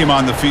kickoff team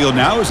on the field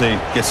now as they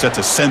get set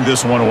to send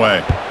this one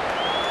away.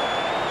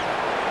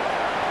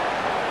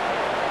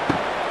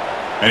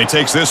 And he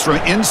takes this from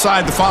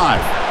inside the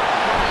 5.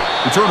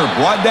 Returner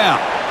brought down,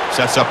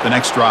 sets up the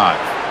next drive.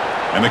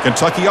 And the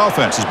Kentucky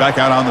offense is back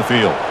out on the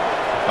field.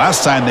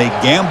 Last time they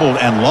gambled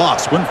and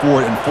lost, went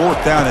for it in 4th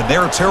down in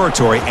their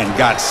territory and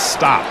got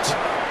stopped.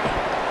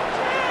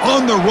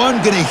 On the run,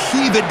 going to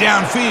heave it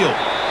downfield.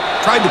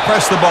 Tried to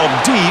press the ball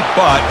deep,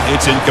 but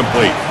it's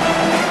incomplete.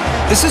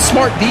 This is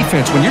smart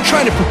defense. When you're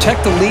trying to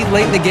protect the lead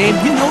late in the game,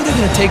 you know they're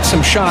going to take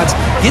some shots,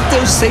 get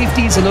those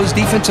safeties and those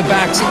defensive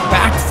backs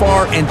back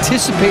far,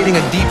 anticipating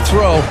a deep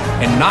throw,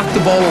 and knock the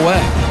ball away.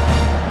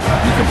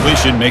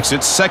 Incompletion makes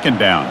it 2nd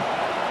down.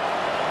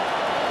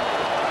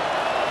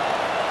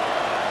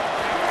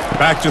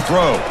 Back to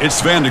throw.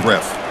 It's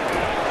Vandegrift.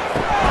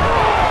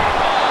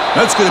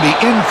 That's going to be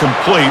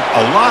incomplete.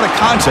 A lot of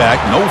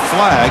contact. No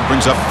flag.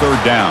 Brings up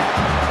 3rd down.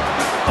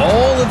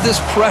 All of this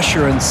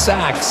pressure and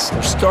sacks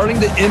are starting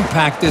to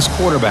impact this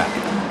quarterback.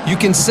 You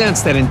can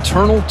sense that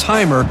internal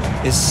timer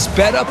is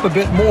sped up a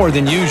bit more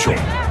than usual.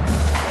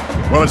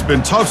 Well, it's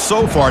been tough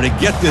so far to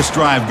get this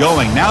drive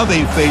going. Now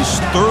they face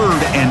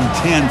 3rd and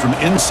 10 from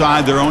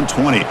inside their own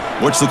 20.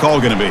 What's the call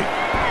going to be?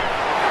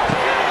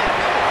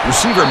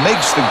 Receiver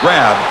makes the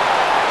grab.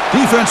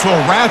 Defense will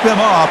wrap him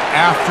up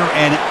after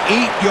an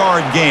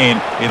 8-yard gain.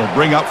 It'll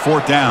bring up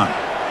 4th down.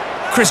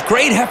 Chris,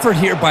 great effort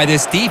here by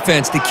this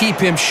defense to keep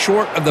him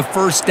short of the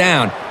 1st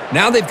down.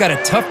 Now they've got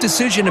a tough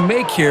decision to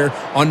make here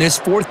on this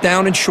 4th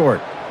down and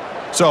short.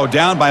 So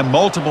down by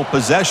multiple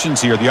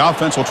possessions here. The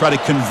offense will try to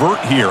convert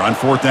here on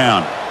 4th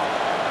down.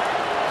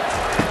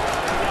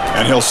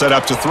 And he'll set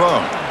up to throw.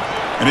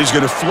 And he's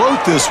going to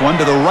float this one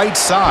to the right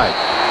side.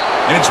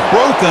 And it's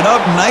broken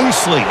up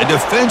nicely. A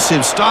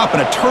defensive stop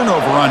and a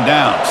turnover on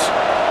downs.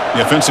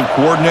 The offensive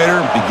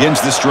coordinator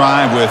begins this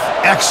drive with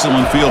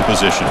excellent field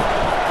position.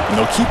 And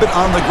they'll keep it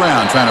on the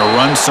ground trying to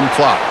run some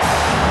clock.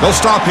 They'll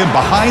stop him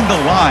behind the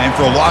line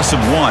for a loss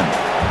of 1.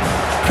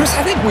 Chris,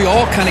 I think we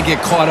all kind of get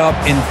caught up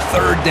in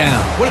 3rd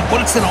down.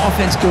 What's an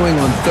offense doing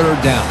on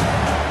 3rd down?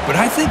 But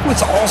I think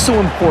what's also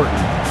important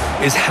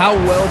is how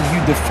well do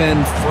you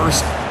defend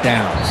 1st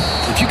downs.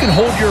 If you can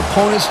hold your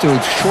opponents to a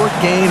short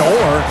gain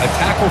or a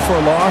tackle for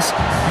a loss,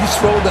 you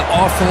throw the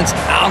offense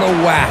out of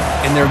whack,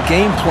 and their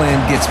game plan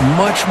gets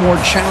much more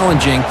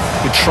challenging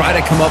to try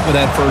to come up with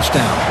that first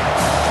down.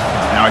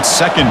 Now it's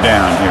second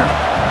down here.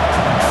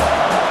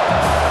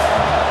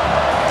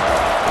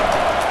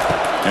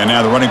 And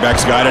now the running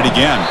back's got it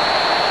again.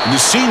 And the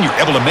senior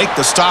able to make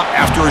the stop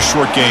after a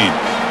short gain.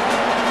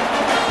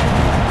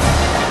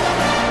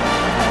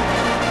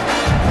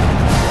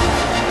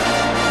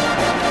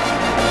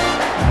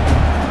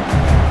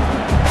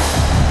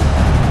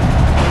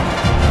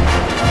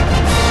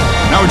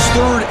 Now it's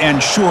third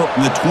and short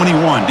from the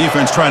 21.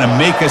 Defense trying to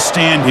make a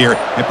stand here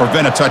and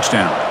prevent a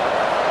touchdown.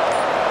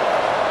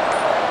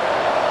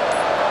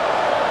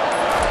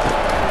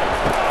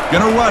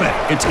 Gonna run it.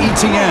 It's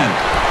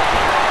ETN.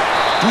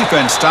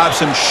 Defense stops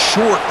him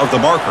short of the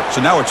marker,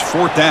 so now it's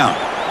fourth down.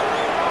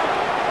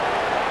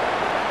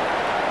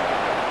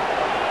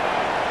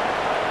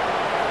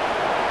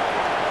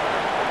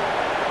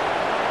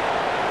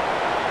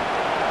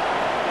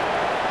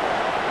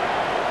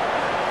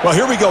 Well,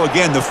 here we go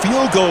again. The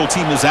field goal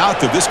team is out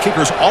there. This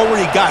kicker's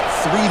already got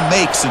 3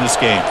 makes in this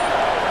game.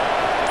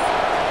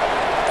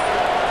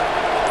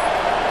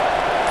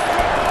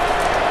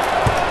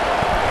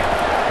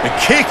 The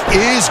kick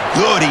is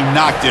good. He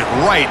knocked it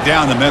right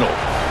down the middle.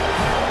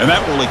 And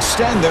that will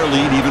extend their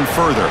lead even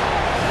further.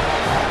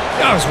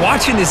 I was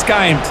watching this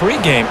guy in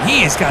pregame.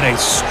 He has got a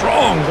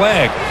strong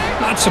leg.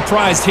 Not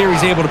surprised here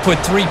he's able to put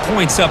 3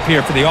 points up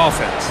here for the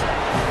offense.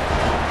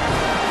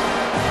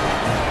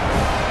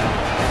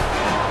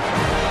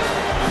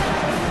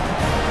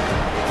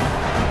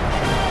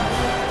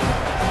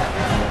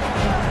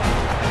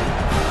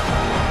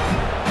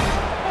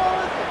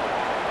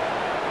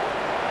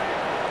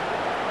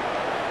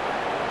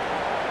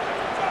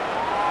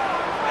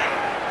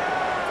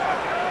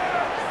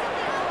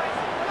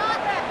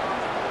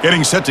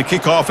 Getting set to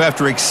kick off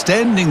after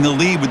extending the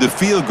lead with the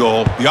field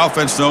goal. The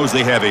offense knows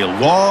they have a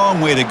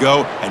long way to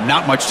go and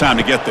not much time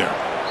to get there.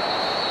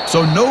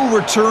 So no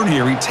return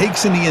here. He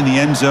takes a knee in the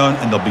end zone,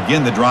 and they'll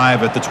begin the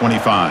drive at the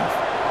 25.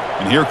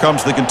 And here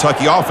comes the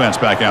Kentucky offense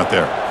back out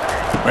there.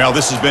 Well,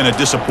 this has been a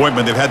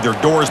disappointment. They've had their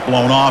doors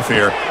blown off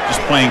here,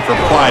 just playing for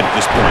pride at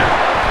this point.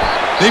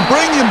 They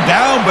bring him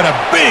down, but a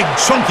big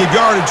chunk of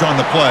yardage on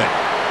the play.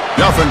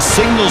 The offense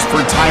signals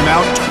for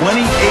timeout,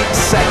 28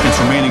 seconds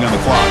remaining on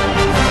the clock.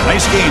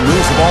 Nice game,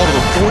 moves the ball to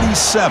the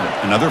 47.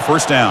 Another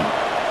first down.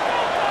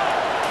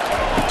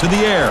 To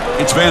the air,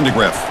 it's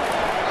Vandegrift.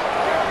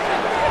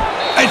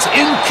 It's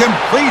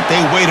incomplete. They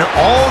waited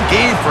all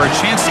game for a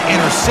chance to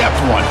intercept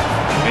one.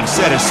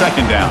 Instead, it's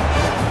second down.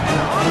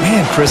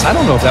 Man, Chris, I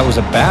don't know if that was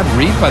a bad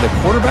read by the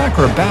quarterback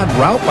or a bad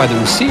route by the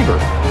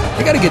receiver.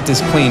 They got to get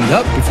this cleaned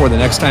up before the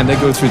next time they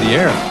go through the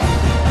air.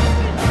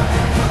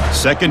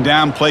 Second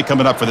down play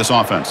coming up for this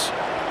offense.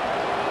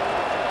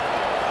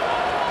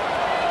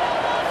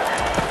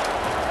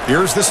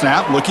 Here's the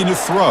snap, looking to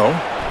throw.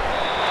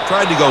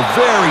 Tried to go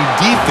very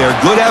deep there.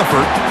 Good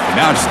effort. And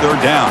now it's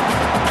third down.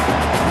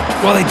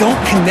 Well, they don't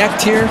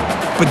connect here,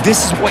 but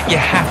this is what you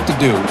have to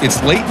do.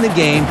 It's late in the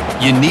game.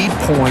 You need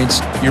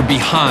points. You're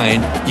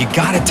behind. You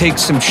got to take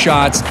some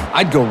shots.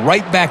 I'd go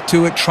right back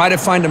to it, try to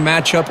find a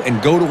matchup,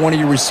 and go to one of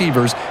your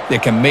receivers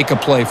that can make a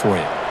play for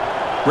you.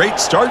 Great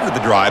start to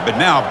the drive, but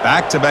now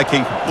back-to-back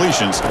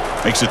incompletions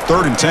makes it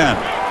 3rd and 10.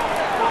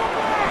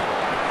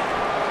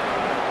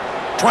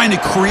 Trying to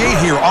create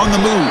here on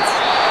the move.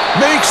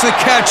 Makes the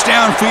catch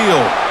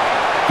downfield.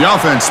 The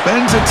offense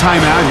spends a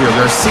timeout here.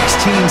 There are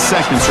 16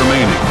 seconds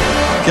remaining.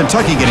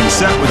 Kentucky getting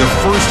set with a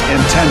 1st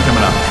and 10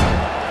 coming up.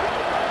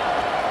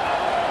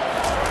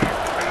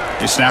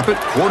 They snap it.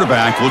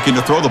 Quarterback looking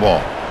to throw the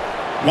ball.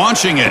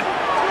 Launching it.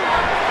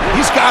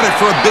 He's got it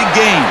for a big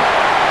gain.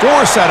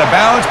 Forced out of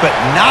bounds, but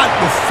not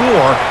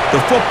before the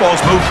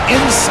football's moved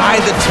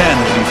inside the 10.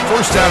 It'll be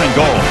first down and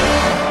goal.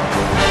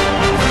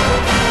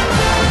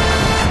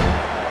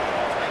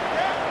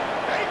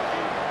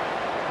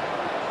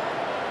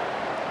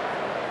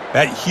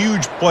 That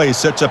huge play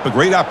sets up a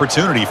great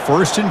opportunity.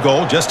 1st and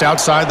goal just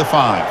outside the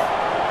 5.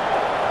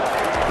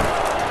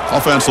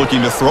 Offense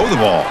looking to throw the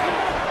ball.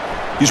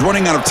 He's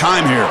running out of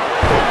time here.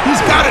 He's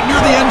got it near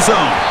the end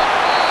zone.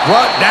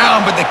 Brought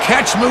down, but the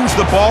catch moves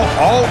the ball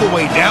all the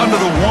way down to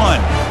the 1.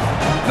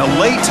 And a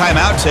late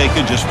timeout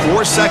taken, just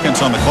 4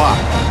 seconds on the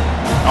clock.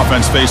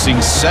 Offense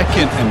facing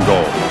 2nd and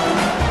goal.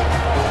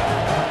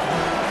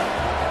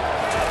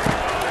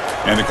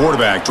 And the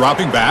quarterback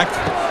dropping back.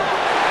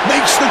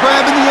 Makes the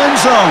grab in the end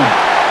zone.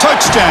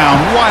 Touchdown,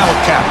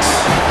 Wildcats.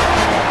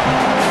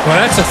 Well,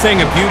 that's a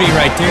thing of beauty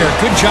right there.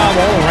 Good job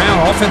all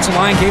around. Offensive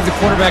line gave the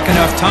quarterback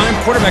enough time.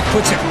 Quarterback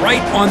puts it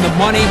right on the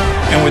money.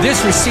 And with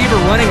this receiver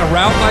running a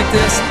route like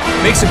this,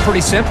 makes it pretty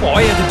simple.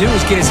 All you have to do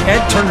is get his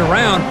head turned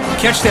around,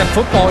 catch that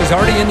football. He's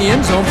already in the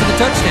end zone for the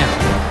touchdown.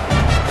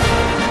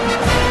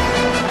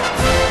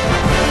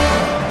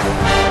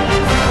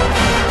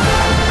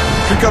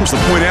 Here comes the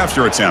point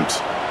after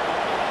attempt.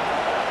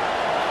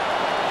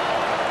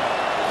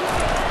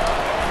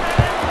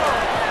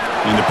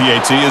 And the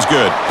PAT is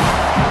good.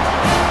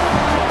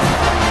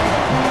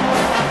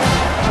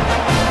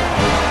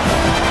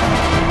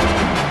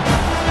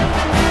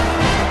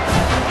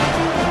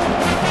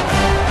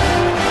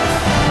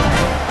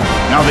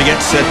 Now they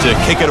get set to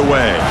kick it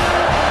away.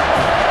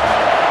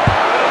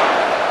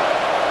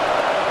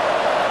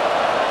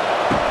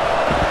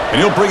 And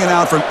he'll bring it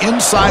out from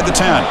inside the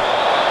 10.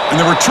 And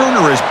the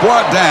returner is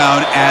brought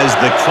down as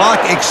the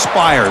clock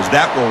expires.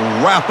 That will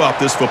wrap up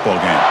this football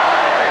game.